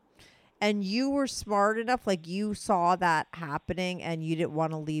 yeah. And you were smart enough, like you saw that happening and you didn't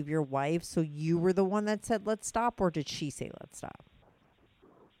want to leave your wife. So you were the one that said, let's stop, or did she say, let's stop?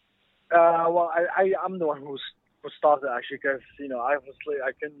 Well, I'm the one who stopped it actually because, obviously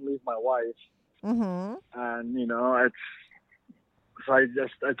I couldn't leave my wife. Mm-hmm. And, so I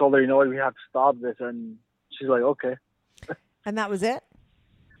told her, we have to stop this. And she's like, okay. And that was it?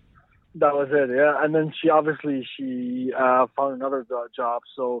 That was it, yeah. And then she found another job.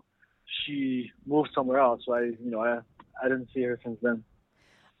 So she moved somewhere else. So I didn't see her since then.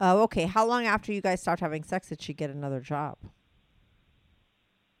 Oh, okay. How long after you guys stopped having sex did she get another job?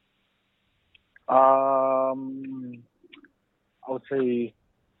 I would say,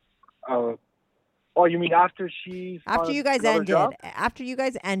 oh, you mean after you guys ended? Job? After you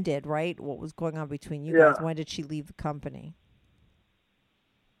guys ended, right? What was going on between you guys? When did she leave the company?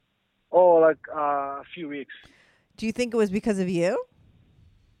 Oh, like a few weeks. Do you think it was because of you?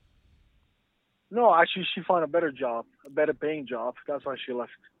 No, actually, she found a better job, a better paying job. That's why she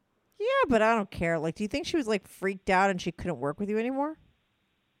left. Yeah, but I don't care. Like, do you think she was like freaked out and she couldn't work with you anymore?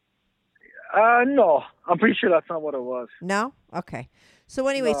 No, I'm pretty sure that's not what it was. No? Okay. So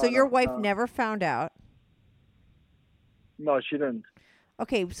anyway, your wife never found out. No, she didn't.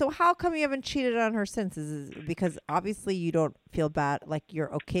 Okay, so how come you haven't cheated on her since? Is it because obviously you don't feel bad, like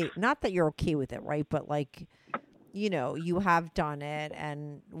you're okay. Not that you're okay with it, right? But like, you have done it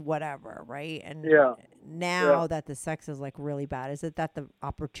and whatever, right? And now that the sex is like really bad, is it that the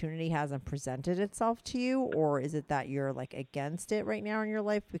opportunity hasn't presented itself to you, or is it that you're like against it right now in your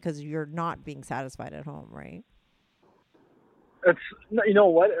life because you're not being satisfied at home, right? It's, you know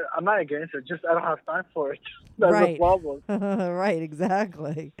what? I'm not against it. Just I don't have time for it. That's right. the problem. Right,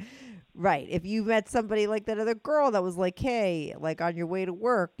 exactly. Right. If you met somebody like that other girl that was like, hey, like on your way to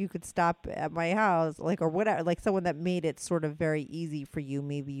work, you could stop at my house, like, or whatever, like someone that made it sort of very easy for you,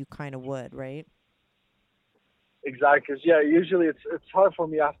 maybe you kind of would, right? Exactly. 'Cause, yeah, usually it's hard for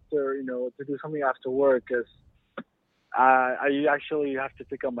me after, to do something after work because I actually have to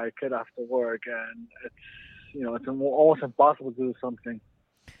pick up my kid after work, and it's almost impossible to do something.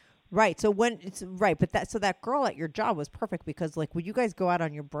 Right. So when it's right, but that girl at your job was perfect because like would you guys go out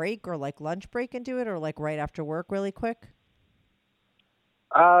on your break or like lunch break and do it or like right after work really quick?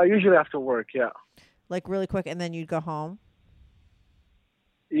 Usually after work, yeah. Like really quick and then you'd go home?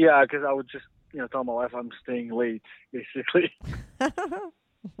 Yeah, because I would just, tell my wife I'm staying late, basically.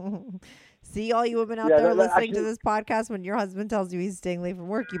 See all you women out Yeah, there listening actually, to this podcast when your husband tells you he's staying late from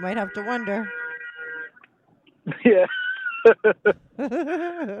work, you might have to wonder. yeah.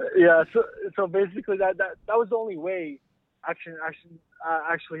 Yeah, so basically that was the only way actually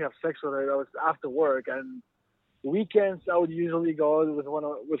have sex with her. That was after work, and weekends I would usually go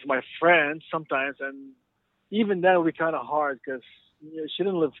with my friends sometimes, and even then it would be kind of hard because she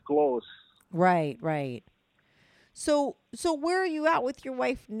didn't live close. Right, right. So where are you at with your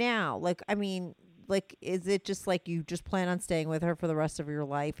wife now? Like, I mean, like, is it just like you just plan on staying with her for the rest of your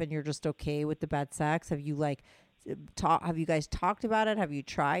life and you're just okay with the bad sex? Have you like have you guys talked about it? Have you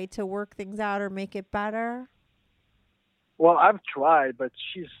tried to work things out or make it better? Well, I've tried, but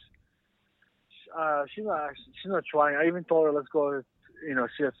she's not trying. I even told her let's go,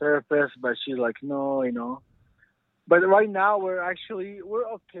 see a therapist, but she's like no. But right now we're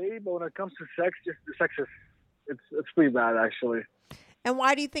okay. But when it comes to sex, just the sex is it's pretty bad actually. And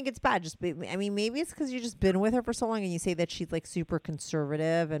why do you think it's bad? I mean, maybe it's because you've just been with her for so long and you say that she's like super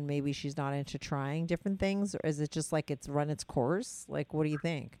conservative and maybe she's not into trying different things. Or is it just like it's run its course? Like, what do you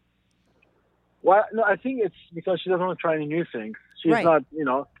think? Well, no, I think it's because she doesn't want to try any new things. She's Right. not,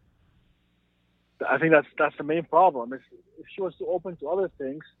 I think that's the main problem. If she was to open to other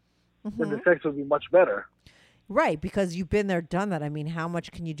things, then the sex would be much better. Right, because you've been there, done that. I mean, how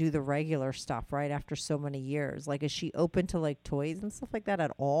much can you do the regular stuff, right, after so many years? Like, is she open to, like, toys and stuff like that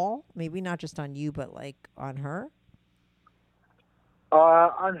at all? Maybe not just on you, but, like, on her?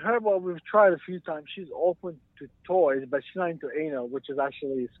 On her, well, we've tried a few times. She's open to toys, but she's not into anal, which is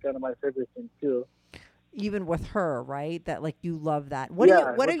actually kind of my favorite thing, too. Even with her, right? That, like, you love that. What do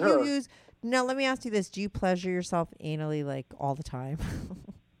you her. use? Now, let me ask you this. Do you pleasure yourself anally, like, all the time?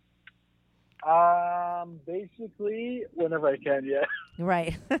 Basically, whenever I can, yeah.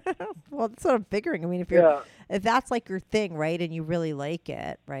 Right. Well, that's what I'm figuring. I mean, if that's like your thing, right, and you really like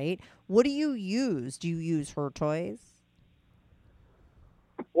it, right? What do you use? Do you use her toys?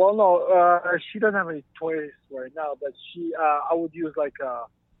 Well, no, she doesn't have any toys right now, but I would use like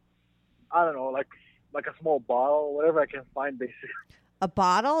I don't know, like a small bottle, whatever I can find, basically. A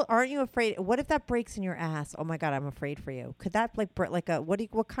bottle? Aren't you afraid? What if that breaks in your ass? Oh my God, I'm afraid for you. Could that like break? Like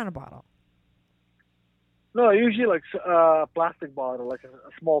what kind of bottle? No, usually like a plastic bottle, like a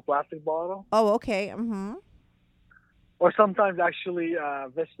small plastic bottle. Oh, okay. Mm-hmm. Or sometimes actually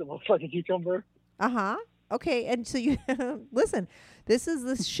vegetables, like a cucumber. Uh-huh. Okay, and so you listen, this is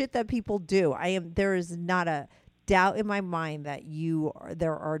the shit that people do. There is not a doubt in my mind that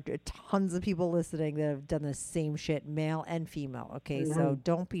there are tons of people listening that have done the same shit, male and female. Okay, so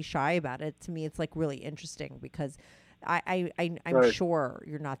don't be shy about it. To me, it's like really interesting because I'm Right. sure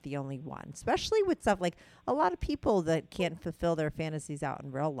you're not the only one, especially with stuff like a lot of people that can't fulfill their fantasies out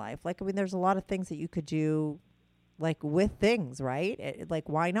in real life. Like, I mean, there's a lot of things that you could do like with things, right? Like,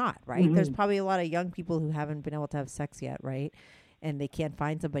 why not, right? There's probably a lot of young people who haven't been able to have sex yet, right? And they can't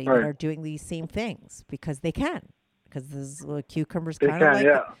find somebody that Right. are doing these same things because they can. Because this cucumber's They kind of can, like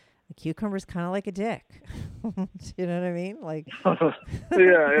yeah. a cucumber's kind of like a dick. You know what I mean? Like,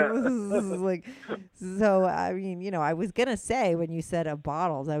 yeah. this is like, so I mean, I was gonna say when you said of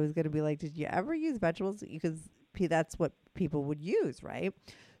bottles, I was gonna be like, did you ever use vegetables? Because that's what people would use, right?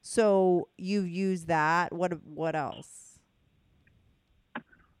 So you use that. What else?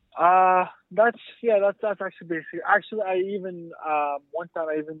 That's actually basically. Actually, I even one time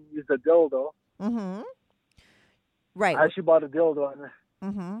I even used a dildo. Mm-hmm. Right. I actually bought a dildo. And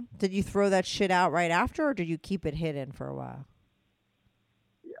Mm-hmm. Did you throw that shit out right after, or did you keep it hidden for a while?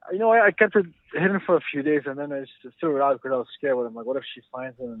 I kept it hidden for a few days, and then I just threw it out because I was scared. I'm like, what if she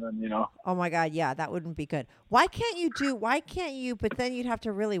finds it? And then, Oh my God, yeah, that wouldn't be good. Why can't you, but then you'd have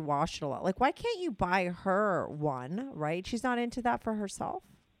to really wash it a lot. Like, why can't you buy her one, right? She's not into that for herself?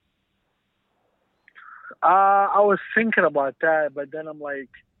 I was thinking about that, but then I'm like,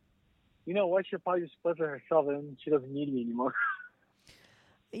 you know what? She'll probably just split it herself, and she doesn't need me anymore.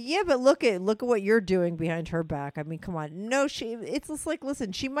 Yeah, but look at what you're doing behind her back. I mean, come on. No, it's just like,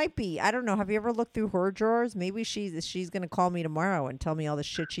 listen, she might be. I don't know. Have you ever looked through her drawers? Maybe she's going to call me tomorrow and tell me all the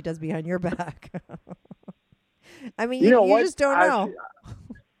shit she does behind your back. I mean, You know you what? just don't know.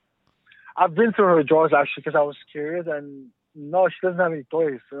 I've been through her drawers actually because I was curious, and no, she doesn't have any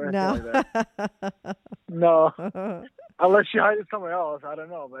toys or anything like that. No, unless she hides it somewhere else. I don't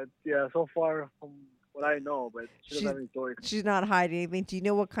know, but yeah, so far from what I know, but she doesn't have any toys. She's not hiding anything. Do you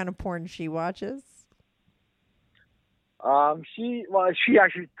know what kind of porn she watches? She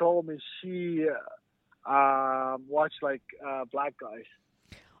actually told me she watched like black guys.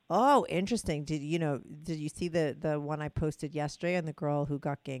 Oh, interesting. Did you see the one I posted yesterday on the girl who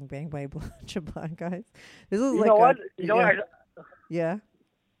got gangbanged by a bunch of black guys? This is What? Yeah.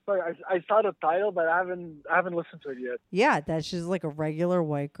 Sorry, I saw the title, but I haven't listened to it yet. Yeah, that she's like a regular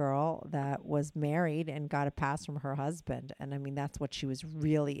white girl that was married and got a pass from her husband. And I mean, that's what she was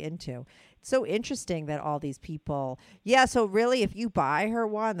really into. It's so interesting that all these people, yeah. So really, if you buy her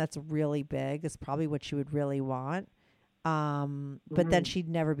one, that's really big. It's probably what she would really want. But then she'd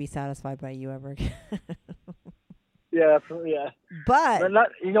never be satisfied by you ever again. Yeah. But not,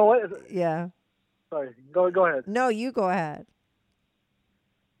 you know what? Yeah. Sorry, go ahead. No, you go ahead.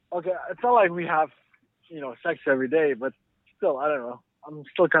 Okay, it's not like we have, sex every day, but still, I don't know. I'm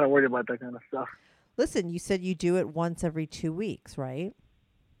still kind of worried about that kind of stuff. Listen, you said you do it once every 2 weeks, right?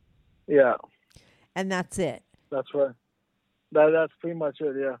 Yeah. And that's it. That's right. That's pretty much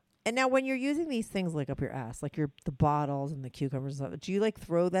it, yeah. And now when you're using these things like up your ass, like the bottles and the cucumbers, do you like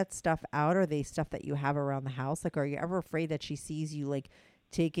throw that stuff out? Or are they stuff that you have around the house? Like, are you ever afraid that she sees you like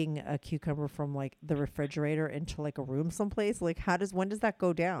taking a cucumber from like the refrigerator into like a room someplace? Like, when does that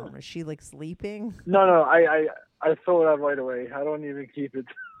go down? Is she like sleeping? No, I throw it out right away. I don't even keep it.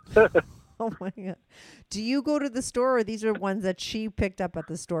 Oh my God. Do you go to the store, or these are ones that she picked up at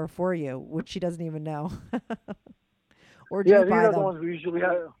the store for you, which she doesn't even know? Or do you buy these are them? the ones we usually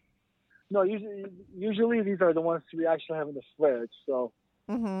have. No, usually these are the ones we actually have in the fridge. So.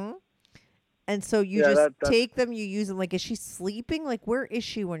 Mm-hmm. And so you just take them, you use them. Like, is she sleeping? Like, where is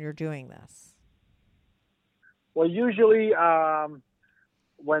she when you're doing this? Well, usually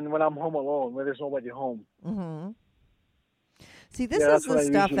when I'm home alone, when there's nobody home. Mm-hmm. See, this is the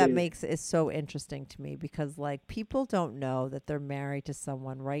stuff that makes it so interesting to me, because like people don't know that they're married to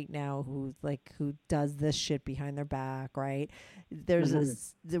someone right now who does this shit behind their back, right?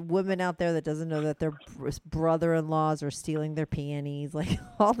 There's the women out there that doesn't know that their brother-in-laws are stealing their panties. Like,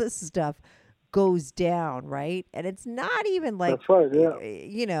 all this stuff goes down, right? And it's not even like, that's right,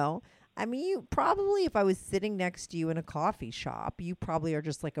 yeah. I mean, you probably, if I was sitting next to you in a coffee shop, you probably are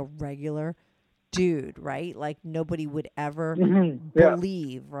just like a regular dude, right? Like, nobody would ever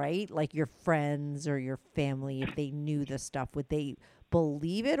believe, right? Like, your friends or your family, if they knew this stuff, would they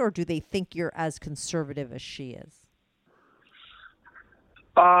believe it, or do they think you're as conservative as she is?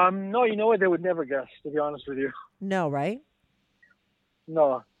 No, you know what? They would never guess, to be honest with you. No, right?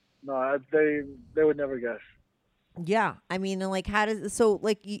 No, they would never guess. Yeah, I mean, like, how does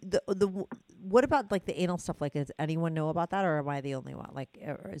what about like the anal stuff? Like, does anyone know about that, or am I the only one? Like,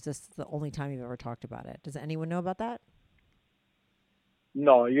 or is this the only time you've ever talked about it? Does anyone know about that?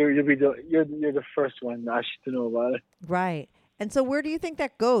 No, you're the first one actually to know about it. Right. And so, where do you think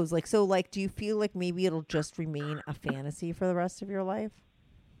that goes? Like, so, like, do you feel like maybe it'll just remain a fantasy for the rest of your life?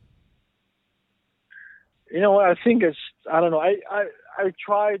 You know what? I think I don't know. I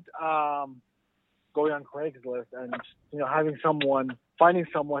tried going on Craigslist and finding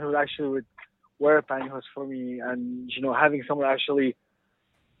someone who actually would wear pantyhose for me, and having someone actually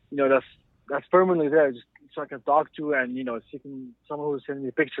that's permanently there, just so I can talk to, and seeking someone who's sending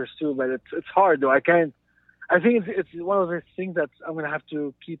me pictures too. But it's hard though. I can't. I think it's one of those things that I'm gonna have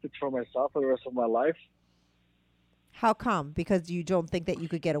to keep it for myself for the rest of my life. How come? Because you don't think that you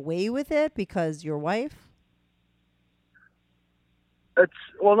could get away with it because your wife?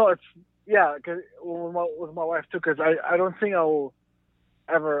 Yeah, cause with my wife too. Because I don't think I will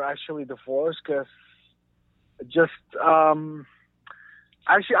ever actually divorce. Because just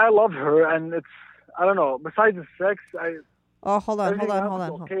actually I love her, and I don't know. Besides the sex, hold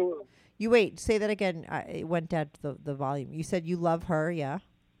on. Okay. You wait. Say that again. It went down to the volume. You said you love her. Yeah.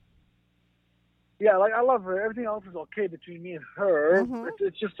 Yeah, like I love her. Everything else is okay between me and her. Mm-hmm.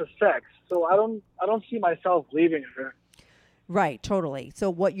 It's just the sex. So I don't see myself leaving her. Right, totally. So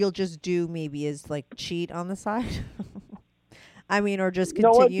what you'll just do maybe is like cheat on the side? I mean, or just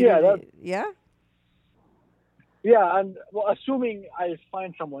continue. Yeah? Yeah, and well, assuming I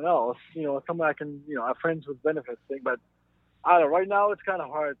find someone else, someone I can, a friends with benefits thing, but I don't know, right now it's kind of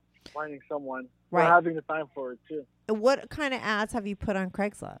hard. finding someone Right. or having the time for it too. What kind of ads have you put on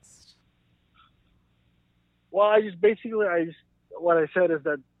Craigslist? Well, what I said is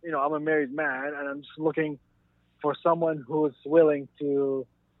that, you know, I'm a married man and I'm just looking for someone who's willing to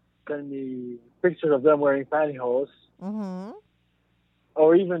send me pictures of them wearing pantyhose, Mm-hmm.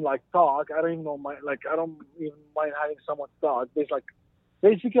 or even like talk. I don't even mind having someone talk. There's like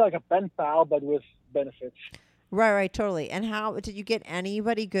basically like a pen pal, but with benefits. Right, totally. And how did you get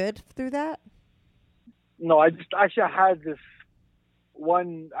anybody good through that? No, I had this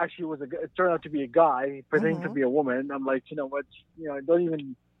one. Actually, it turned out to be a guy. He pretended to be a woman. I'm like, you know what? You know, don't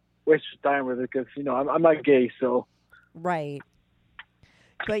even waste your time with it, because, you know, I'm not gay, so. Right.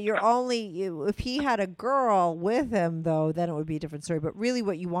 But if he had a girl with him, though, then it would be a different story. But really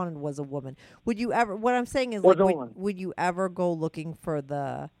what you wanted was a woman. Would you ever, what I'm saying is, like, would you ever go looking for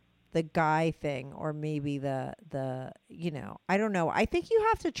the guy thing, or maybe the, you know, I don't know. I think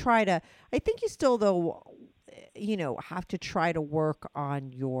you still, though, you know, have to try to work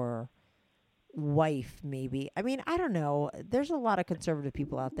on your wife, maybe. I mean, I don't know. There's a lot of conservative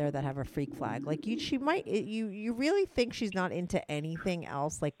people out there that have a freak flag. Like, you really think she's not into anything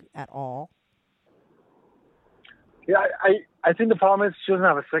else, like, at all? Yeah, I think the problem is she doesn't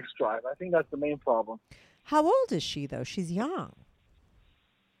have a sex drive. I think that's the main problem. How old is she, though? She's young.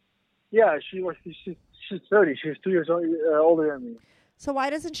 Yeah, she's 30. She's 2 years older than me. So why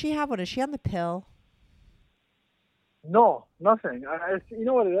doesn't she have one? Is she on the pill? No, nothing. You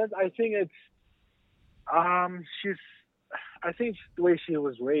know what it is? I think it's I think it's the way she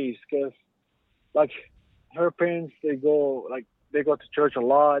was raised, because, like, her parents, they go to church a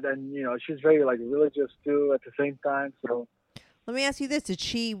lot, and, you know, she's very, like, religious too at the same time. So Let me ask you this: Did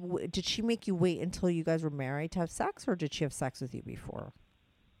she make you wait until you guys were married to have sex, or did she have sex with you before?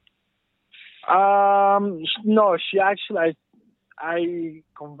 no, she actually, I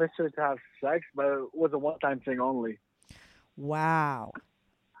convinced her to have sex, but it was a one-time thing only. Wow.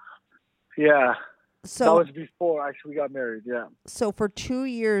 Yeah. So that was before actually we got married. Yeah. So for 2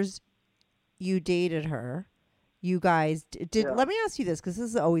 years, you dated her. You guys did. Yeah. Let me ask you this, because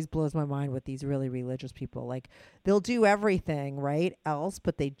this always blows my mind with these really religious people. Like, they'll do everything right else,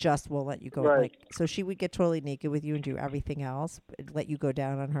 but they just won't let you go. Right. Like, so she would get totally naked with you and do everything else, let you go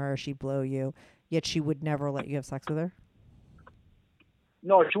down on her. She'd blow you, yet she would never let you have sex with her.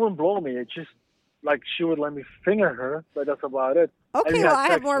 No, she wouldn't blow me. It's just like she would let me finger her, but that's about it. Okay, well, I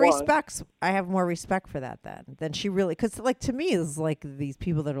have more respect. I have more respect for that than she really, because, like, to me, it's like these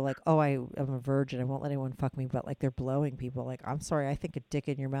people that are like, oh, I am a virgin, I won't let anyone fuck me, but, like, they're blowing people. Like, I'm sorry, I think a dick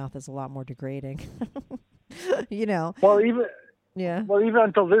in your mouth is a lot more degrading. You know. Well, even yeah. Well, even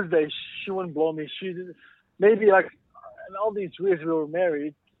until this day, she wouldn't blow me. She maybe, like, in all these years we were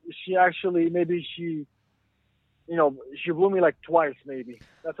married, she blew me like twice, maybe.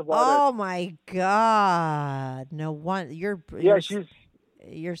 That's about it. Oh my God! No one. Your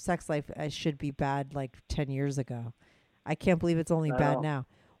sex life should be bad like 10 years ago. I can't believe it's only bad now.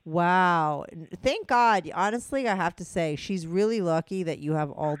 Wow! Thank God. Honestly, I have to say, she's really lucky that you have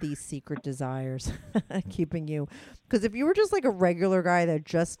all these secret desires keeping you. Because if you were just like a regular guy that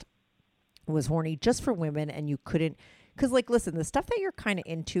just was horny just for women and you couldn't. Because, like, listen, the stuff that you're kind of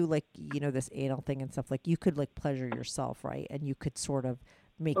into, like, you know, this anal thing and stuff, like, you could, like, pleasure yourself, right? And you could sort of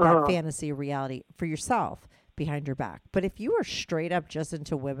make that fantasy a reality for yourself behind your back. But if you were straight up just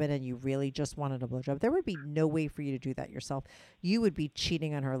into women and you really just wanted a blowjob, there would be no way for you to do that yourself. You would be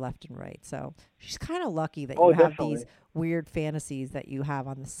cheating on her left and right. So she's kind of lucky that you have these weird fantasies that you have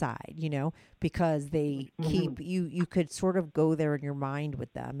on the side, you know, because they keep you could sort of go there in your mind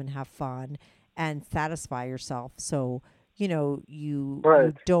with them and have fun and satisfy yourself, so you know you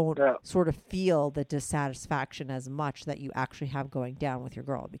don't sort of feel the dissatisfaction as much that you actually have going down with your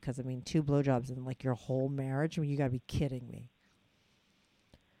girl. Because I mean, 2 blowjobs in like your whole marriage, I mean, you gotta be kidding me.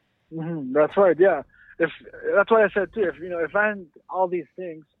 That's right. Yeah, that's what I said too. If I had all these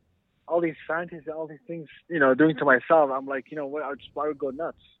things, all these fantasies, all these things, you know, doing to myself, I'm like, you know what, I would go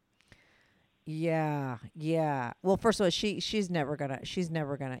nuts. Yeah. Well, first of all, she's never gonna.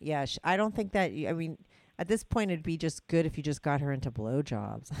 Yeah, I don't think that. I mean, at this point, it'd be just good if you just got her into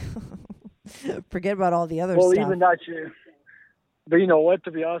blowjobs. Forget about all the other stuff. Well, even that, but you know what?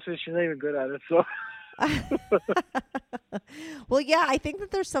 To be honest with you, she's not even good at it. So. Well, yeah, I think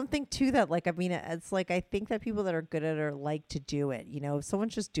that there's something to that. Like, I mean, it's like, I think that people that are good at it like to do it. You know, if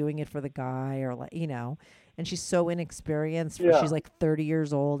someone's just doing it for the guy, or like, you know, and she's so inexperienced. She's like 30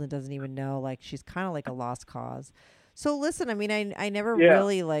 years old and doesn't even know. Like, she's kind of like a lost cause. So listen, I mean, I never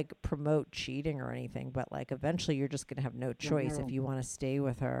really like promote cheating or anything, but like eventually you're just going to have no choice if you want to stay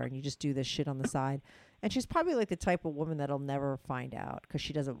with her and you just do this shit on the side. And she's probably like the type of woman that'll never find out because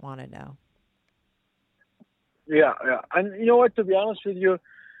she doesn't want to know. Yeah, yeah. And you know what? To be honest with you,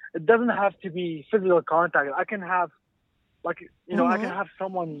 it doesn't have to be physical contact. I can have, I can have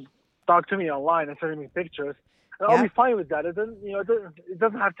someone talk to me online and send me pictures. And I'll be fine with that. It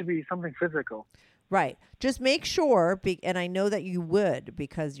doesn't have to be something physical. Right. Just make sure, and I know that you would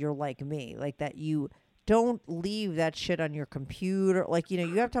because you're like me, like that you don't leave that shit on your computer. Like, you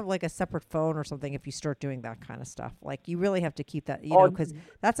have to have like a separate phone or something if you start doing that kind of stuff. Like, you really have to keep that, because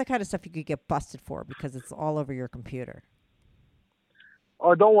that's the kind of stuff you could get busted for because it's all over your computer.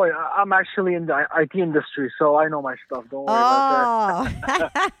 Oh, don't worry. I'm actually in the IT industry, so I know my stuff. Don't worry about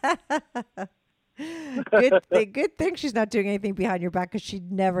that. Good thing she's not doing anything behind your back because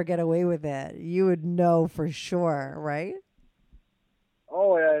she'd never get away with it. You would know for sure, right?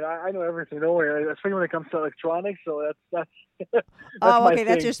 Oh yeah, I know everything. Don't worry, especially when it comes to electronics. So that's oh, okay,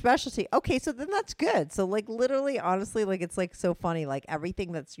 that's thing. your specialty. Okay, so then that's good. So like literally, honestly, like it's like so funny. Like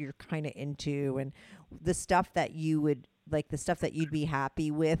everything that's you're kind of into and the stuff that you would like, the stuff that you'd be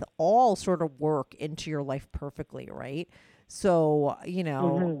happy with, all sort of work into your life perfectly, right? So,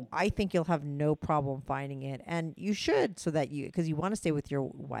 I think you'll have no problem finding it, and you should, so that because you want to stay with your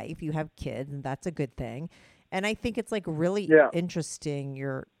wife, you have kids, and that's a good thing. And I think it's like really interesting,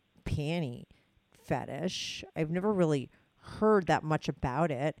 your panty fetish. I've never really heard that much about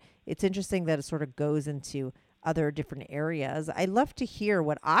it. It's interesting that it sort of goes into other different areas. I love to hear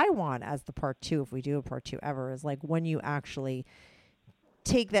what I want as the part 2, if we do a part 2 ever, is like when you actually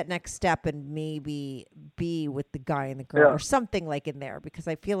take that next step and maybe be with the guy and the girl or something like in there, because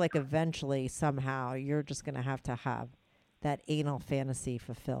I feel like eventually somehow you're just going to have that anal fantasy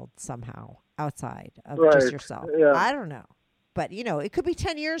fulfilled somehow outside of just yourself. Yeah. I don't know. But, it could be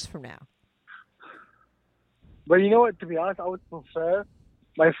 10 years from now. But you know what? To be honest, I would prefer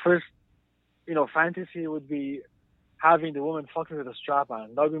my first, fantasy would be having the woman fuck me with a strap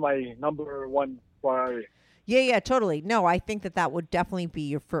on. That would be my number one priority. Yeah, totally. No, I think that would definitely be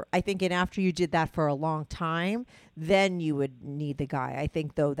your first. I think, and after you did that for a long time, then you would need the guy. I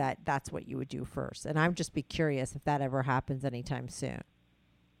think, though, that's what you would do first. And I'd just be curious if that ever happens anytime soon.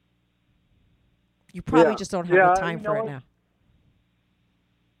 You probably just don't have the time for it now.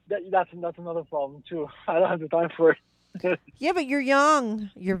 That's another problem, too. I don't have the time for it. Yeah, but you're young.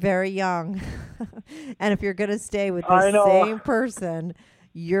 You're very young. And if you're going to stay with the same person,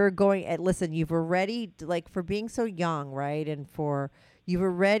 you're going, and listen, you've already, like, for being so young, right? And you've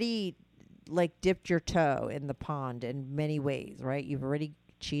already, like, dipped your toe in the pond in many ways, right? You've already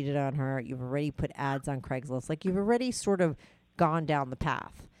cheated on her. You've already put ads on Craigslist. Like, you've already sort of gone down the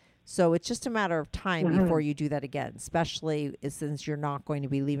path. So it's just a matter of time before you do that again, especially since you're not going to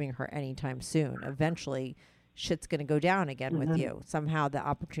be leaving her anytime soon. Eventually, shit's going to go down again with you. Somehow the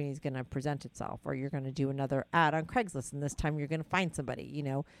opportunity is going to present itself, or you're going to do another ad on Craigslist, and this time you're going to find somebody,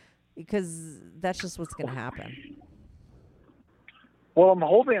 because that's just what's going to happen. Well, I'm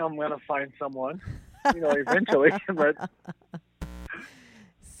hoping I'm going to find someone, eventually. But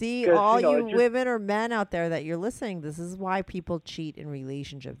see, all you women or men out there that you're listening, this is why people cheat in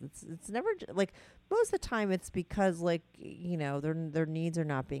relationships. It's never like, most of the time it's because, like, their needs are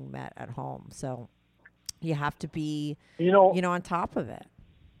not being met at home. So you have to be, on top of it.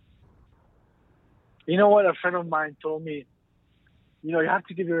 You know what? A friend of mine told me, you have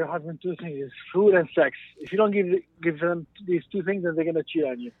to give your husband 2 things: food and sex. If you don't give them these 2 things, then they're going to cheat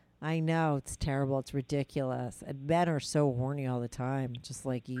on you. I know, it's terrible. It's ridiculous. And men are so horny all the time. Just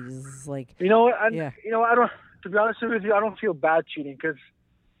like he's like, I don't. To be honest with you, I don't feel bad cheating because,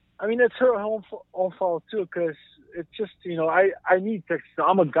 it's her own fault too. Because it's just, I need sex.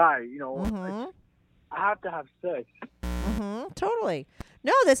 I'm a guy. I have to have sex. Totally.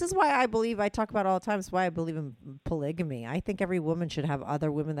 No, this is why I talk about all the time. It's why I believe in polygamy. I think every woman should have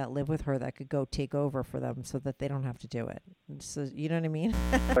other women that live with her that could go take over for them so that they don't have to do it. So, you know what I mean?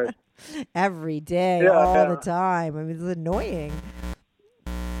 Right. Every day, all the time. It's annoying.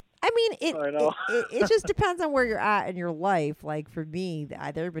 It just depends on where you're at in your life. Like for me,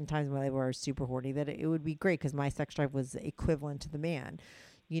 there have been times in my life where I was super horny that it would be great because my sex drive was equivalent to the man.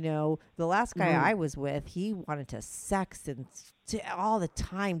 The last guy I was with, he wanted to sex and all the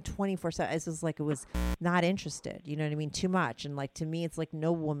time, 24/7. It's just like it was not interested. You know what I mean? Too much. And like to me, it's like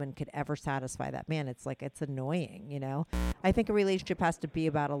no woman could ever satisfy that man. It's like it's annoying. I think a relationship has to be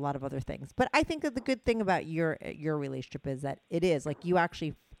about a lot of other things. But I think that the good thing about your relationship is that it is like you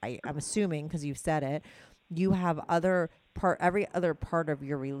actually. I'm assuming because you've said it, you have every other part of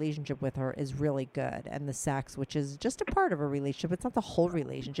your relationship with her is really good, and the sex, which is just a part of a relationship, it's not the whole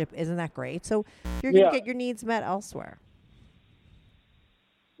relationship. Isn't that great? So you're gonna get your needs met elsewhere.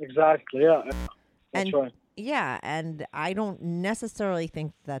 Exactly. Yeah. That's right. Yeah, and I don't necessarily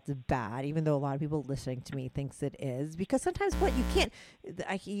think that's bad, even though a lot of people listening to me thinks it is, because sometimes you can't,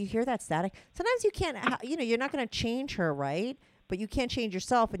 you hear that static. Sometimes you can't, you're not going to change her, right? But you can't change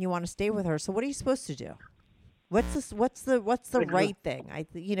yourself, and you want to stay with her. So what are you supposed to do? What's the right thing? I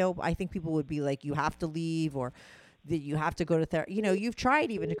think people would be like, you have to leave, or that you have to go to therapy. You've tried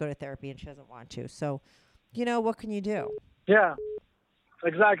even to go to therapy, and she doesn't want to. So, what can you do? Yeah,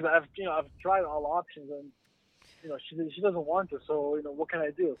 exactly. I've tried all options, and she doesn't want to. So what can I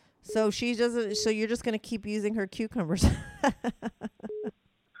do? So she doesn't. So you're just going to keep using her cucumbers.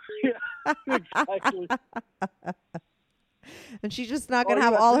 Yeah, exactly. And she's just not going to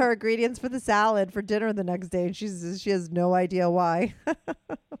have all her ingredients for the salad for dinner the next day, and she has no idea why.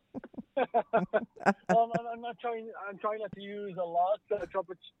 I'm not trying. I'm trying not to use a lot. So I try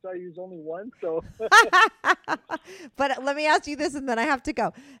to use only one. So. But let me ask you this, and then I have to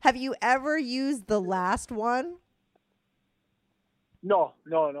go. Have you ever used the last one? No,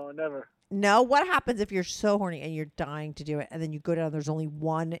 never. No. What happens if you're so horny and you're dying to do it, and then you go down? There's only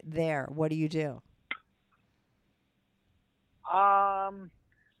one there. What do you do? I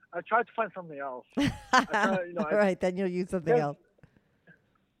tried to find something else. Right, then you'll use something else.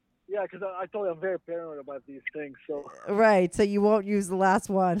 Yeah, because I told you I'm very paranoid about these things. So right, so you won't use the last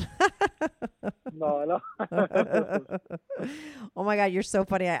one. No. Oh my God, you're so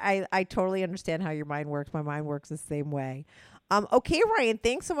funny. I totally understand how your mind works. My mind works the same way. Okay, Ryan,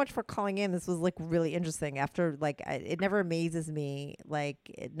 thanks so much for calling in. This was really interesting. After it never amazes me.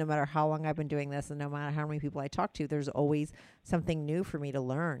 No matter how long I've been doing this, and no matter how many people I talk to, there's always something new for me to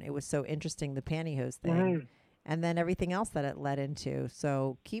learn. It was so interesting, the pantyhose thing. Mm-hmm. And then everything else that it led into.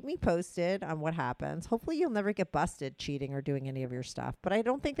 So keep me posted on what happens. Hopefully you'll never get busted cheating or doing any of your stuff. But I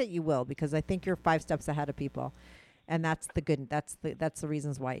don't think that you will, because I think you're 5 steps ahead of people. And that's the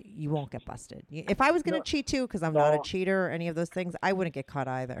reasons why you won't get busted. If I was going to cheat too, because I'm not a cheater or any of those things, I wouldn't get caught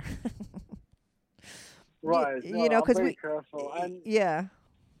either. Right. Because I'm very careful. And yeah.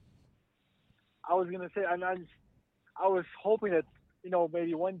 I was going to say, and I was hoping that,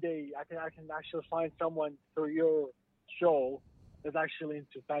 maybe one day I can actually find someone through your show that's actually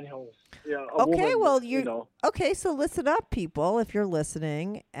into pantyhose. Yeah. Okay, woman, well, okay. So listen up, people. If you're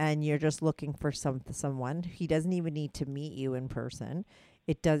listening and you're just looking for someone, he doesn't even need to meet you in person.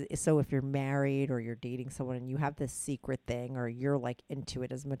 It does. So if you're married or you're dating someone and you have this secret thing, or you're into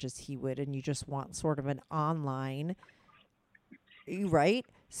it as much as he would, and you just want sort of an online, right,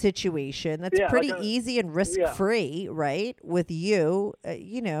 situation that's pretty easy and risk-free, right, with you,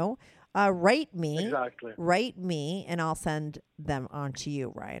 write me. Exactly. Write me, and I'll send them on to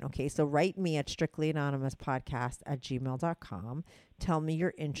you, Ryan. Okay, so write me at strictlyanonymouspodcast@gmail.com. Tell me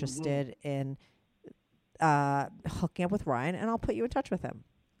you're interested in hooking up with Ryan, and I'll put you in touch with him.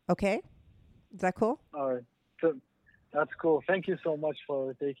 Okay? Is that cool? All right. That's cool. Thank you so much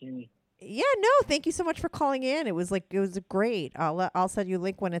for taking me. Yeah, no, thank you so much for calling in. It was great. I'll send you a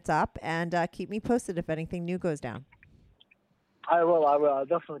link when it's up, and keep me posted if anything new goes down. I will. I'll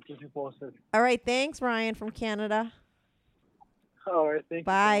definitely keep you posted. All right. Thanks, Ryan from Canada. All right. Thank you.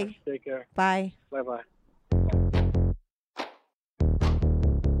 Bye. So much. Take care. Bye. Bye-bye.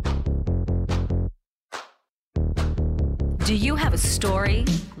 Do you have a story,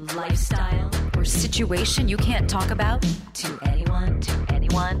 lifestyle, or situation you can't talk about to anyone?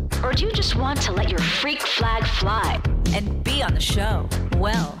 Or do you just want to let your freak flag fly and be on the show?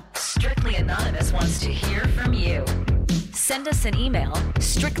 Well, Strictly Anonymous wants to hear from you. Send us an email,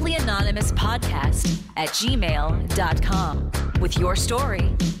 strictlyanonymouspodcast@gmail.com, with your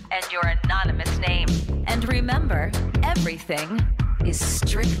story and your anonymous name. And remember, everything is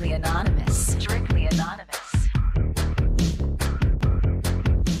strictly anonymous. Strictly Anonymous.